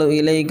نتوسل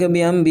إليك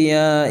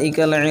بأنبيائك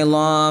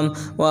العظام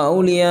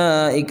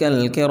وأوليائك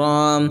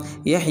الكرام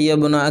يحيى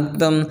بن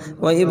أكتم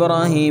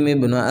وإبراهيم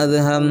بن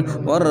أدهم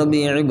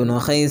والربيع بن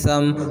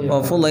خيثم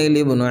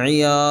وفضيل بن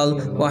عياض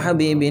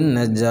وحبيب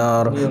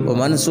النجار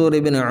ومنصور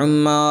بن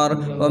عمار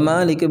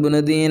ومالك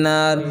بن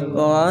دينار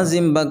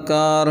وغازم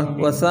بكار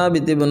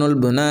وثابت بن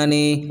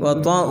البناني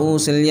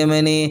وطاؤوس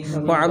اليمني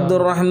وعبد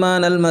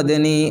الرحمن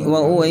المدني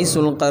وأويس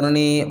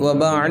القرني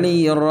وبا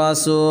علي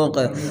الراسوق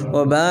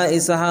وبا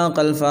إسحاق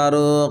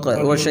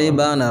الفاروق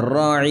وشيبان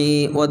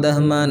الراعي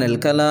ودهمان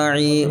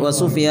الكلاعي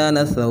وسفيان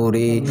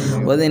الثوري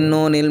وذي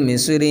النون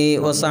المصري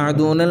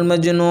وسعدون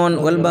المجنون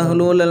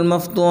والبهلول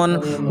المفتون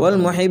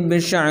والمحب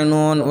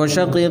الشعنون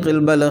وشقيق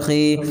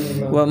البلخي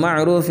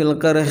ومعروف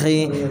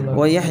القرخي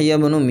ويحيى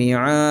بن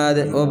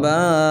ميعاد وبا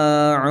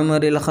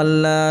عمر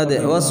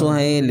الخلاد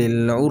وسهيل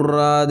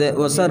العراد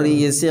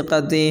وسري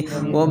الثقة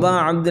وبا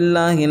عبد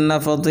الله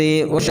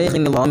النفطي وشيخ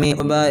النظامي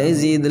وبا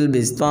يزيد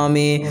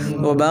البسطامي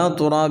وبا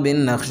تراب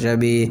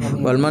النخشبي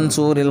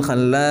والمنصور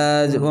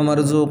الخلاج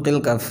ومرزوق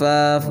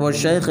الكفاف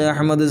والشيخ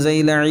أحمد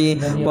الزيلعي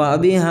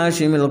وأبي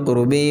هاشم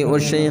القربي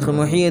والشيخ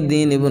محي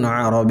الدين بن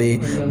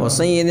عربي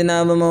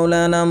وسيدنا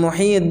ومولانا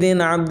محي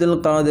الدين عبد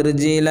القادر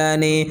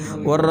الجيلاني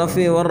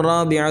والرفيع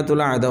والرابعة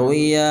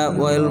العدوية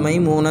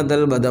والميمونة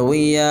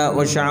البدوية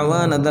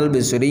وشعوانة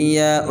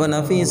البصرية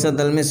ونفيسة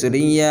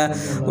المصرية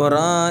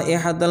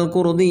ورائحة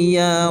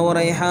الكردية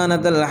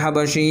وريحانة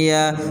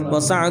الحبشية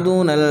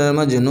وسعدون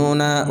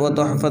المجنون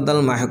وتحفة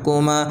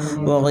المحكومة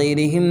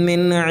وغيرهم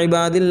من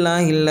عباد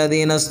الله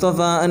الذين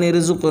اصطفى أن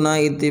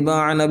يرزقنا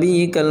اتباع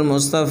نبيك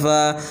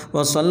المصطفى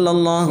وصلى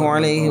الله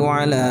عليه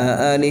وعلى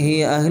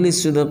آله أهل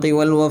الصدق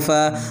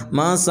والوفاء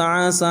ما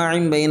سعى ساع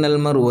بين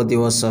المروة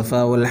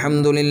والصفا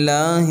والحمد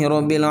لله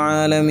رب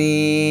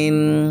العالمين.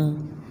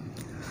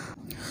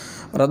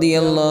 رضي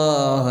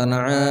الله عن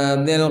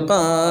عبد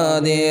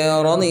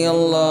القادر، رضي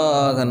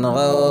الله عن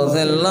غوث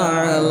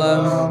الأعلى،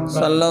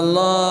 صلى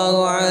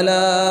الله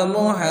على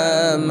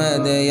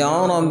محمد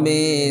يا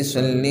ربي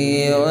صل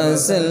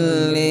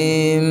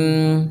وسلم.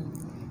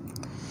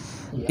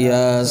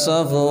 يا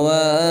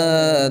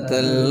صفوة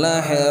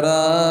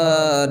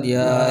الأحرار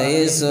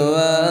يا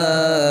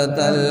إسوة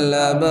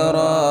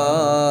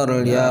الأبرار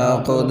يا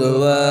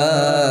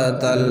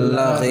قدوة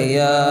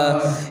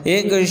الأخيار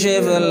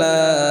اكشف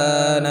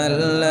لنا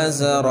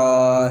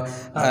الأسرار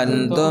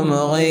أنتم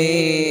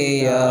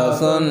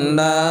غياث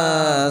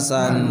الناس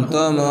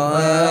أنتم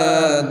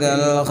غياث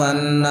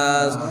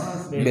الخناس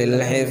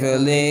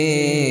بالحفظ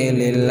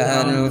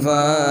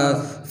للأنفاس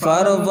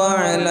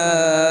فارفع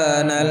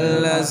لنا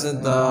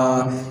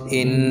الأستار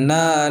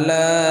إنا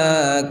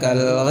لك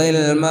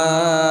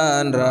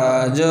الغلمان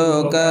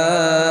راجوك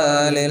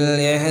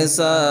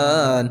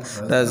للإحسان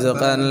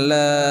رزقا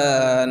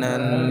لنا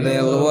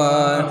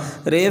الرضوان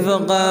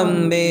رفقا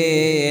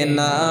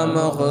بنا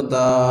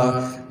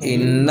مختار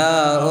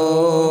إنا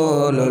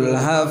أولو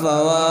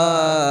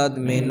الهفوات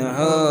من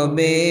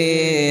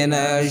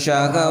حبنا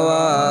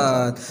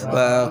الشهوات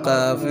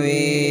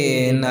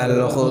وقفينا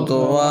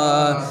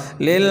الخطوات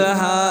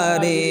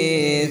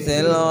للحارث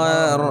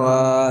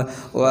الغراء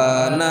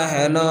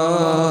ونحن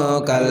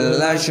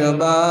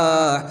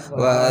كالأشباح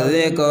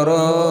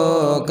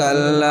وذكرك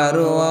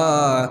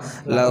الأرواح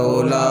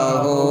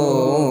لولاه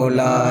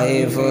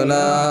لا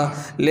إفلاح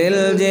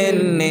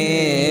للجن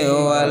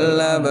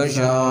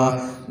والأبشار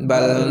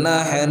بل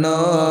نحن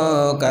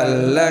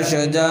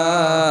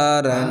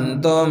كالأشجار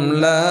أنتم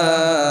لا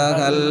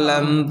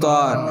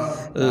كالأمطار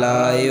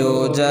لا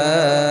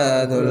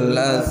يوجد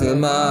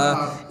الأثمار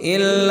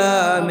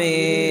إلا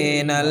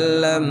من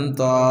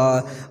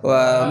الأمطار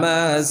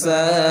وما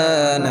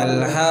سان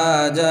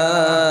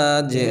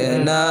الحاجات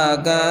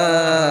جئناك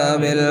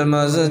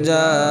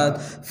بالمسجات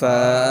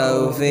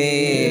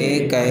فأوفي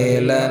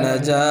كيل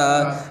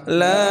نجاة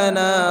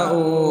لنا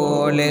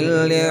أولي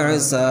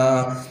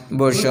الإعسار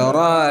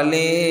بشرى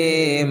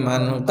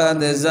لمن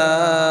قد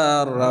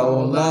زار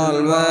روض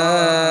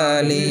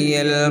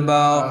الوالي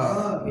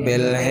البار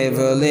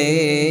بالحفظ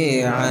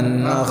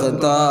عن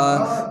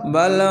أخطار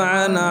بل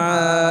عن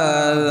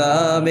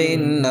عذاب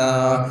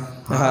النار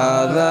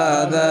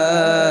هذا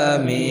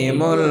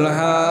ذميم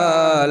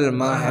الحال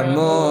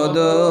محمود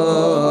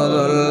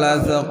ذو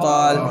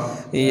الأثقال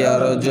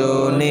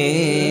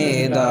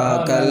يرجوني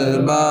ذاك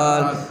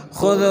البال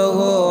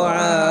خذه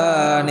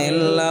عن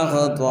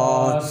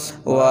الأخطار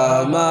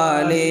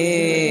وما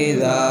لي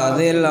ذا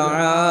ذي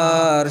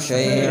العار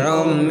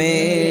شيء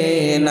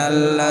من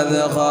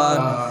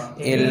الأذخار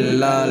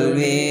إلا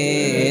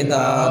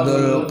الوداد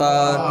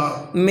القار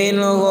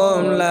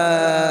منهم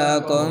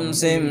لكم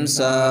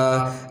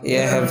سمسا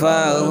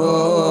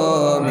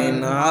يحفظه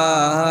من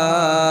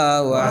عاها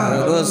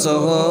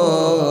واحرسه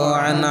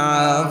عن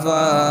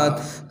عافات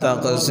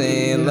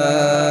تقصي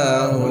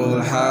له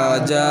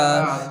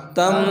الحاجات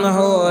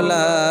تمحو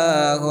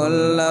له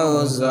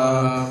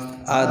اللوزة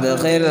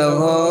أدخله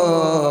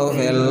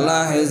في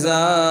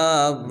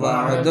الأحزاب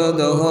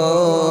واعدده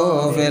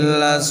في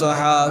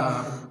الأصحاب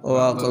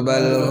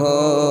واقبله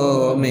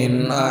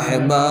من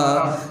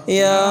أحباب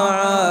يا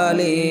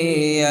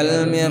عالي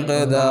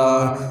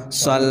المقدار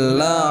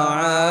صلى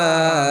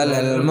على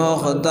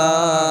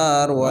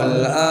المختار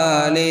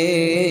والآل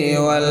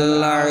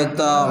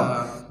والأعتار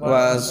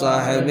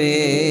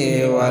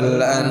وصحبه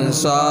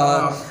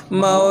والأنصار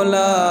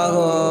مولاه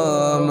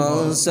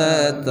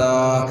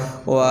منستر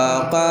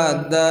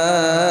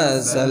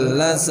وقدس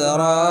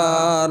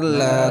الأسرار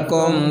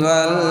لكم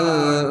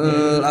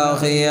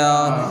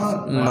والأخيار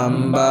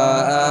من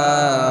باء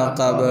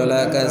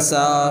قبلك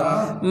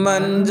سار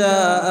من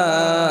جاء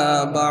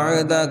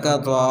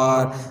بعدك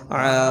طار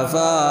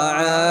عفا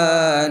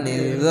عن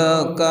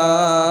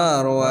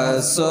الذكار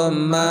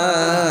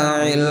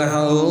والسماع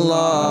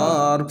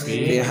الحضار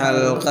في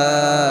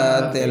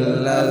حلقات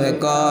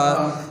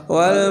الأذكار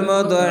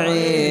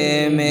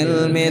والمطعم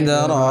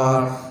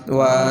المدرار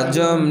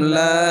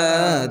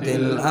وجملة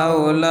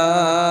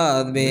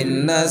الأولاد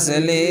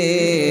بالنسل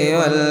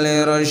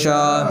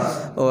والإرشاد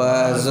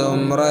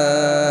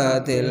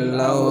وزمرة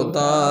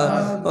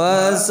الأوطان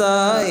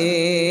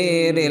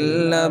وسائر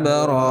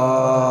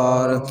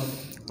الأبرار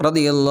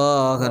رضي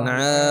الله عن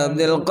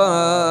عبد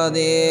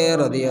القادر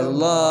رضي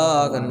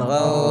الله عن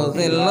غوث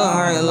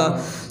الأعلى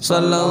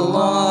صلى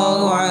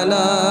الله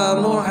على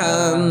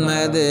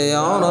محمد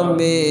يا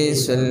ربي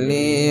صل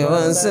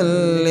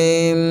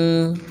وسلم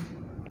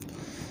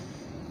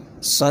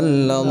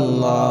صلى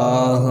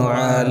الله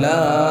على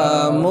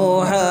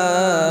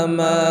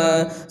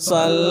محمد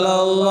صلى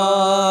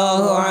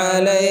الله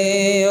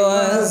عليه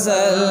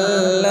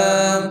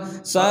وسلم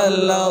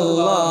صلى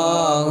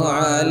الله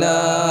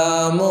على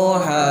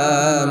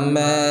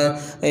محمد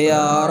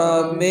يا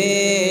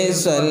ربي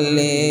صل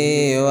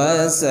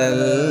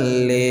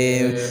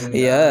وسلم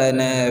يا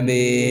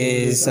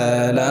نبي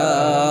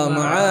سلام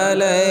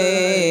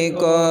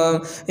عليكم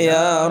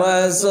يا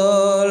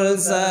رسول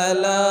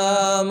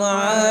سلام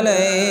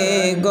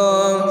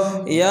عليكم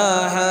يا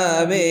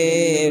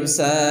حبيب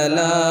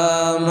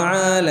سلام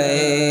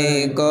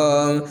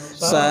عليكم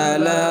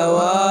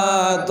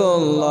صلوات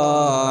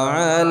الله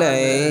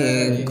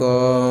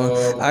عليكم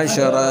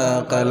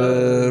أشرق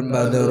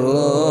البدر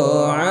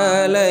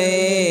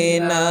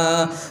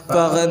علينا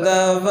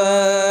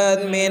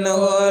فاختفت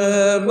منه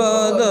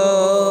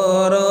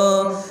البدور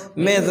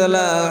مثل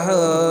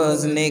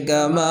حسنك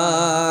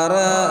ما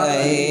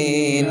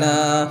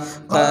رأينا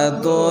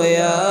قط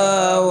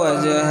يا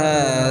وجه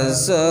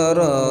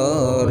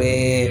السرور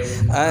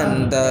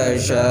أنت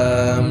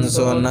شمس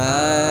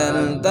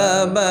أنت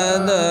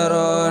بدر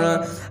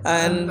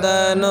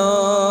أنت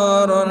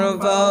نور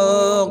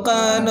فوق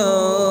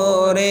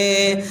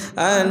نوري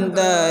أنت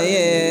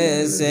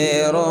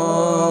يسير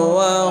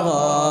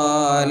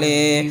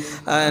وغالي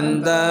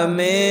أنت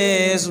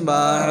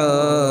مصباح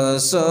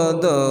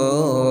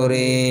الصدور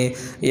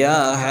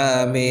يا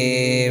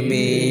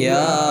حبيبي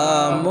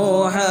يا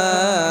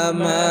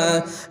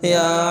محمد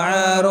يا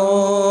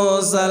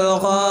عروس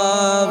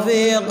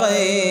الخافقين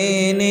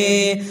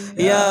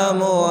يا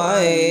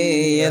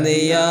مؤيد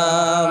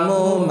يا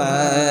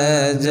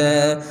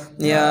ممجد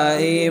يا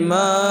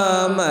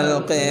إمام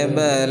القبلتين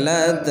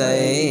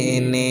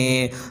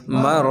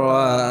من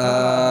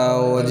رأى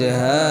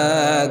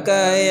وجهك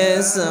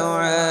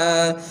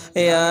يسعد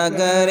يا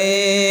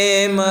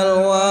كريم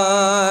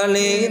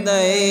الوالدين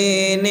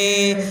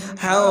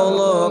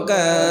حوضك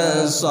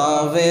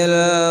الصافي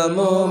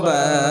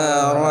المبارك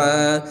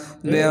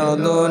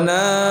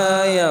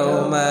بعدنا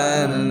يوم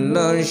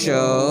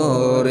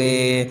النشور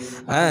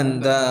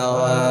أنت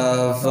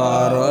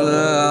غفار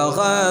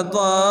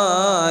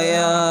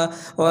الخطايا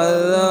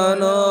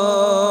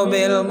والذنوب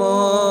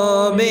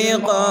الموبقات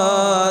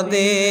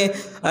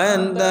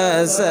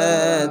أنت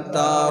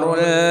ستار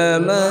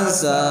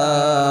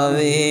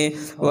المساوي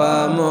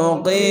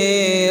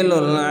ومقيل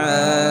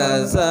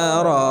العثرات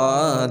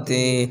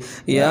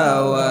يا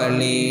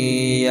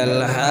ولي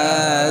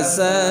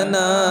الحسنات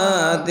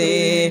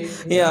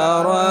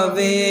يا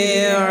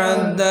رفيع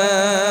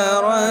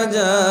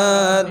الدرجات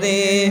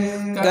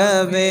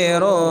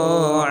كفر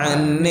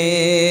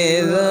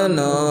عني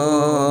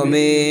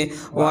ذنوبي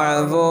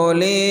واعف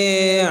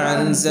لي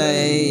عن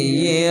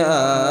سيئاتي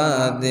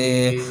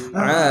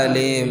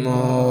علم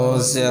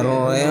سر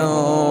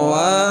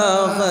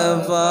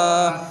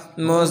وخفى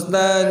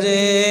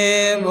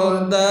مستجيب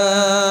الدعوات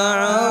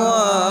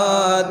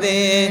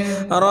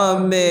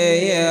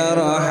ربي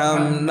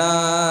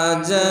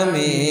ارحمنا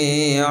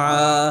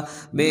جميعا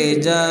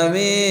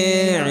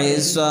بجميع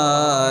الصالحات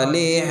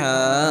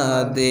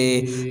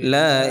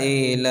لا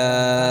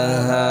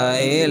إله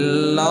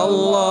إلا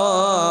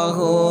الله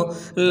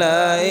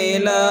لا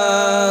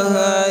إله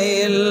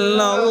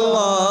إلا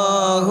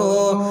الله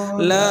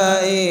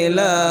لا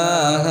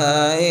إله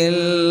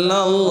إلا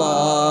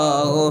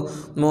الله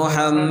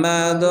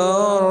محمد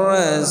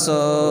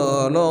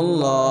رسول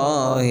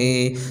الله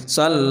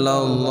صلى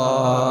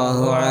الله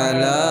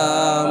على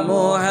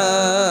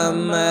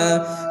محمد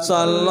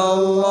صلى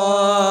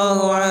الله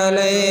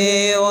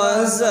عليه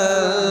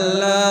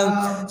وسلم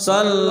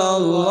صلى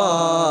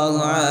الله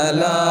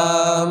على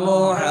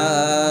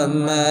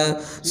محمد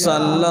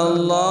صلى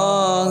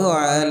الله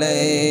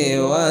عليه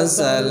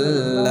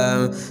وسلم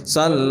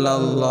صلى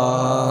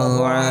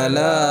الله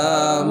على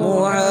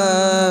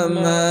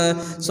محمد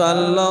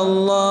صلى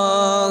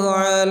الله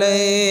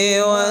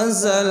عليه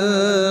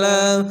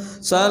وسلم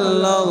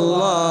صلى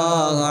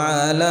الله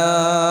على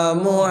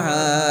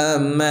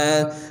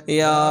محمد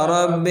يا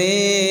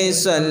ربي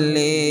صل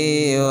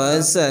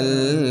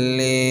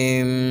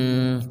وسلم.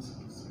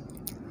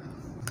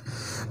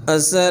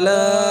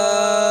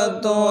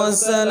 الصلاة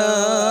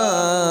والسلام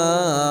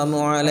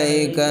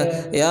عليك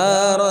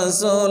يا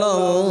رسول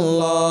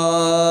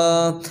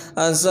الله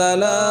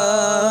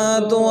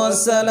الصلاة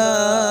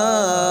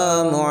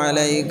والسلام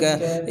عليك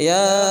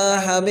يا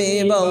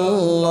حبيب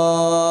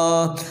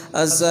الله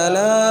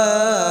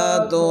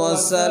الصلاة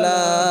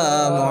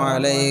والسلام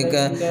عليك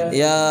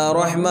يا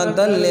رحمة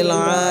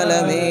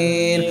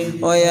للعالمين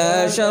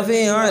ويا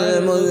شفيع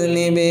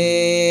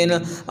المذنبين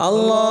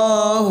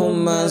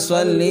اللهم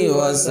صل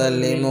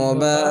وسلم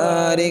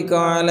وبارك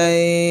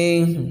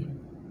عليه.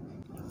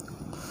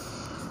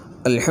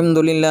 الحمد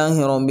لله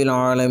رب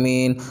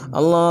العالمين.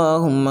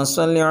 اللهم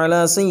صل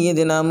على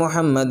سيدنا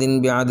محمد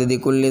بعدد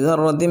كل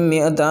ذرة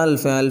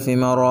 100,000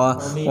 مرة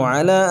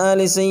وعلى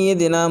آل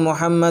سيدنا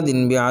محمد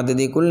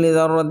بعدد كل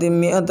ذرة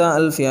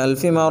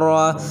 100,000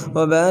 مرة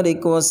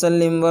وبارك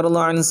وسلم وارض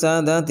عن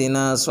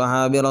ساداتنا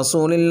أصحاب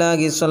رسول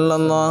الله صلى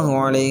الله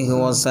عليه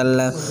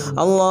وسلم.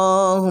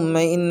 اللهم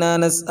إنا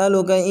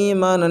نسألك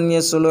إيمانا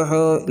يصلح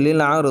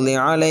للعرض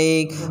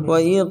عليك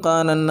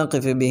وإيقانا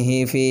نقف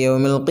به في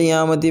يوم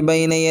القيامة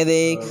بين يديك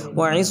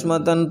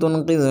وعصمة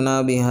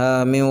تنقذنا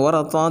بها من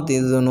ورطات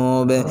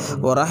الذنوب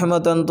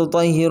ورحمة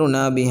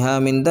تطهرنا بها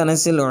من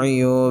دنس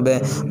العيوب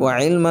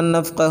وعلما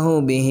نفقه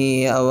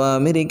به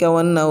أوامرك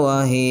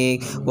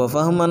والنواهيك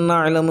وفهما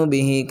نعلم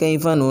به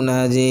كيف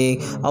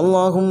نناجيك.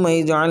 اللهم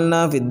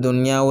اجعلنا في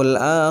الدنيا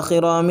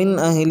والآخرة من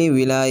أهل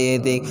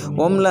ولايتك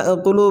واملأ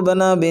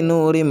قلوبنا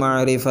بنور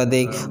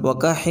معرفتك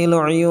وكحل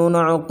عيون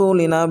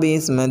عقولنا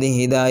بإسمد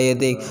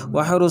هدايتك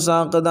واحرس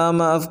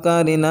أقدام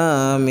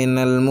أفكارنا من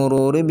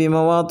المرور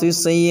بمواطن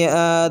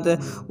السيئات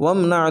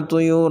وامنع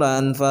طيور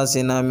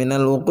أنفاسنا من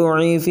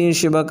الوقوع في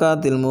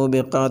شبكات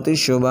الموبقات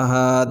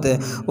الشبهات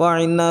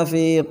وعنا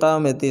في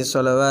إقامة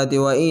الصلوات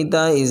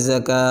وإيتاء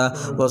الزكاة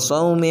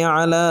والصوم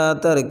على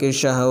ترك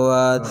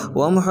الشهوات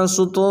وامح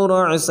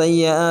سطور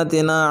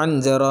سيئاتنا عن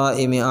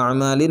جرائم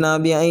أعمالنا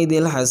بأيدي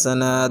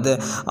الحسنات.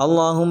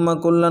 اللهم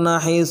كن لنا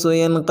حيث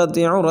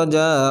ينقطع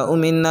رجاء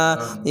منا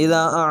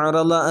إذا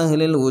أعرض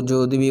أهل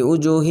الوجود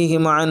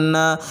بوجوههم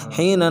عنا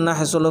حين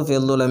نحصل في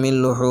الظلم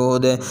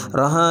اللحود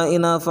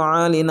رهائنا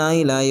فعالنا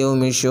إلى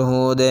يوم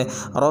الشهود.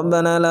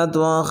 ربنا لا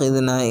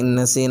تؤاخذنا إن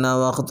نسينا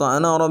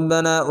واخطأنا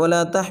ربنا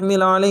ولا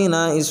تحمل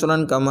علينا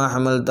إسرا كما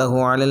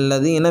حملته على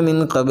الذين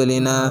من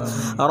قبلنا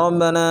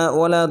ربنا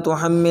ولا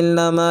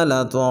تحملنا ما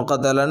لا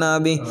طاقة لنا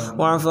به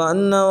واعف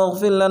عنا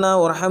واغفر لنا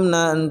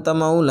وارحمنا أنت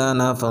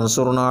مولانا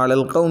فانصرنا على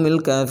القوم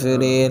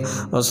الكافرين.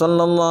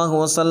 وصلى الله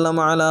وسلم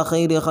على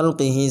خير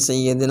خلقه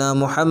سيدنا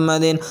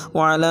محمد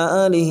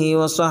وعلى آله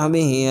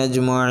وصحبه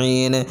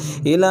أجمعين.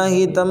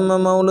 إلهي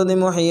تم مولد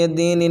محي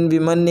الدين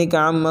بمنك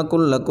عم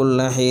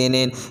كل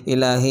حين.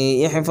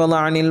 إلهي احفظ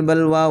عن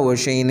البلوى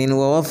وشين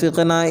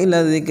ووفقنا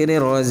إلى الذكر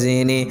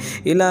الرزين.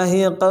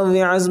 إلهي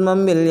قوي عزما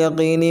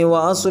باليقين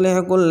وأصلح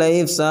كل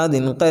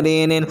إفساد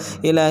قرين.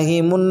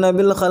 إلهي من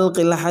بالخلق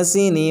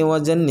الحسين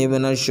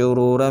وجنبنا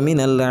الشرور من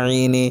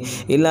اللعين.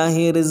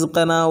 إلهي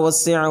رزقنا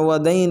وسع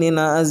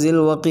وديننا أزل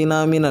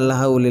وقنا من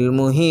الهول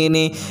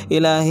المهين.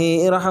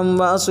 إلهي ارحم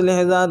وأصلح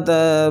ذات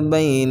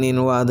بين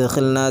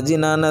وادخلنا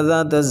جنان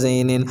ذات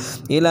زين.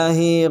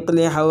 إلهي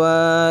اقل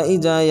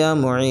حوائج يا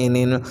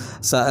معين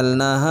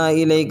سألناها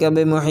إليك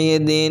بمحيي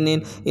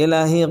الدين.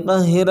 إلهي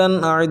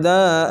قهرا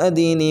أعداء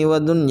ديني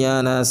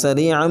ودنيانا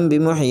سريعا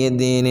بمحيي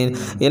الدين.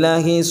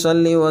 إلهي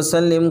صل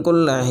وسلم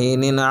كل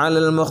حين على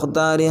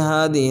المختار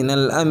هادينا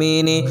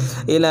الأمين.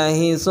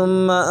 إلهي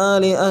ثم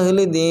آل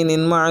أهل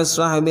دين مع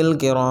الصحب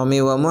الكرام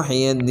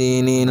ومحيي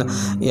الدين.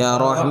 يا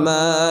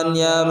رحمن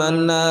يا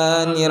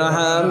منان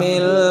ارحم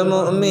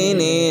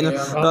المؤمنين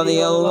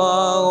رضي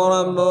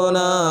الله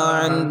ربنا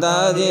عن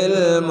تاج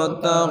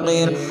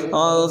المتقين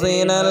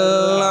غوثنا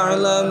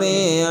الأعظم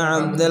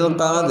عبد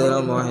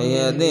القادر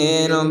محي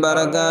الدين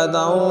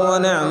بركاته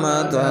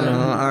ونعمة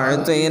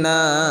أعطينا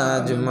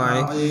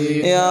أجمعين.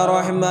 يا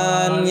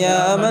رحمن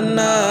يا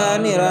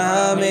منان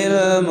ارحم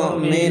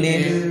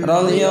المؤمنين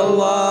رضي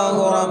الله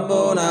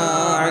ربنا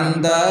عن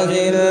عن تاج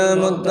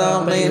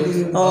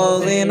المتقين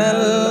غوثنا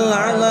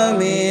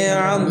الأعظم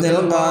عبد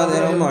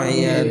القادر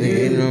محي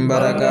الدين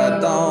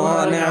بركة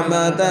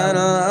ونعمة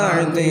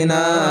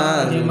أعطنا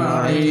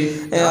أجمعين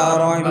يا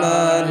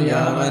رحمن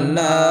يا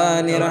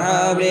منان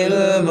ارحم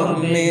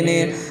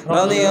المؤمنين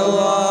رضي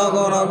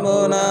الله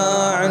ربنا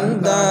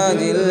عن تاج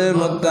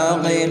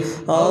المتقين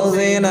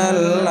غوثنا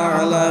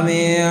الأعظم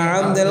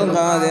عبد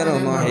القادر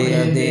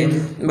محي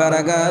الدين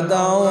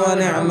بركة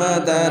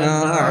ونعمة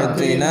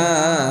أعطنا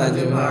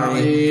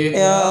أجمعين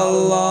يا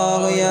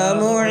الله يا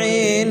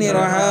معين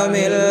ارحم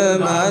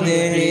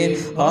المادحين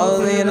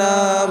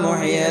غوثنا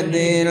محي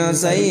الدين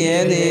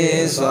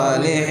سيدي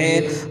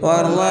الصالحين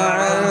وارضى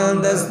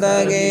عن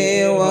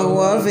تستقي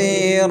وهو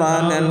في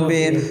رانا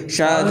بير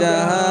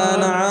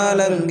شاجهان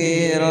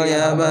عالمگير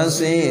يا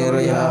بصير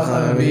يا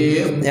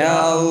خبير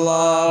يا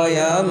الله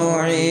يا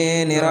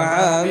معين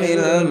ارحم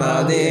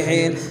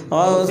المادحين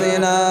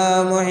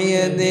غوثنا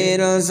محي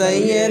الدين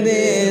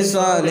سيدي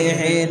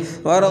الصالحين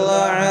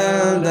وارضى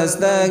عن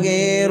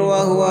تستقير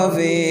وهو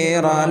في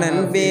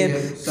رانا بير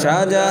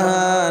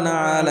شاجهان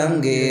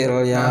عالمگير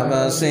يا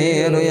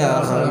بصير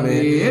يا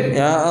خبير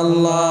يا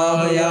الله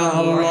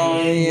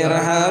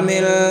ارحم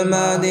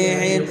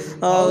المادحين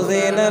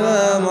غوثنا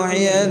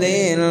المحيي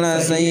الدين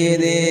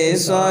سيدي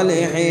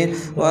الصالحين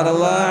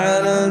وارضى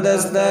عن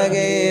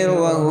تستقير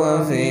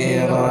وهو في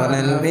غنى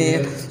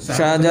البير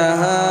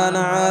شاجهان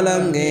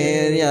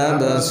عالمگير يا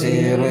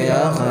بصير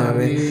يا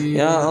خبير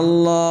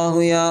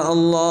يا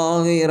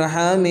الله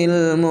ارحم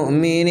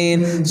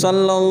المؤمنين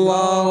صلى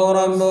الله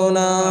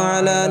ربنا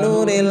على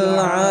نور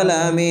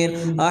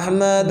العالمين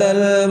أحمد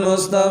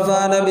المصطفى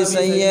نبي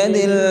سيد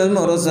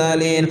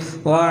المرسلين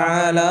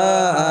وعلى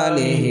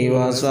آله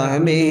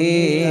وصحبه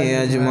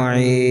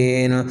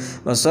أجمعين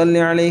وصل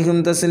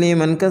عليهم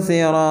تسليما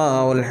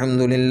كثيرا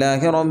والحمد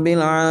لله رب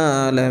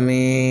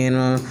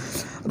العالمين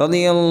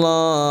رضي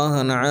الله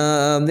عن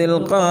عبد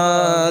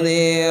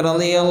القادر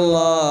رضي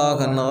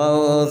الله عن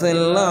غوث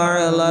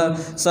الأعلى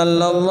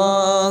صلى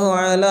الله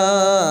على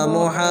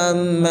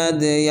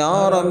محمد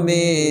يا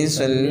ربي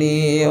صل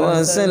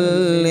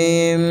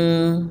وسلم.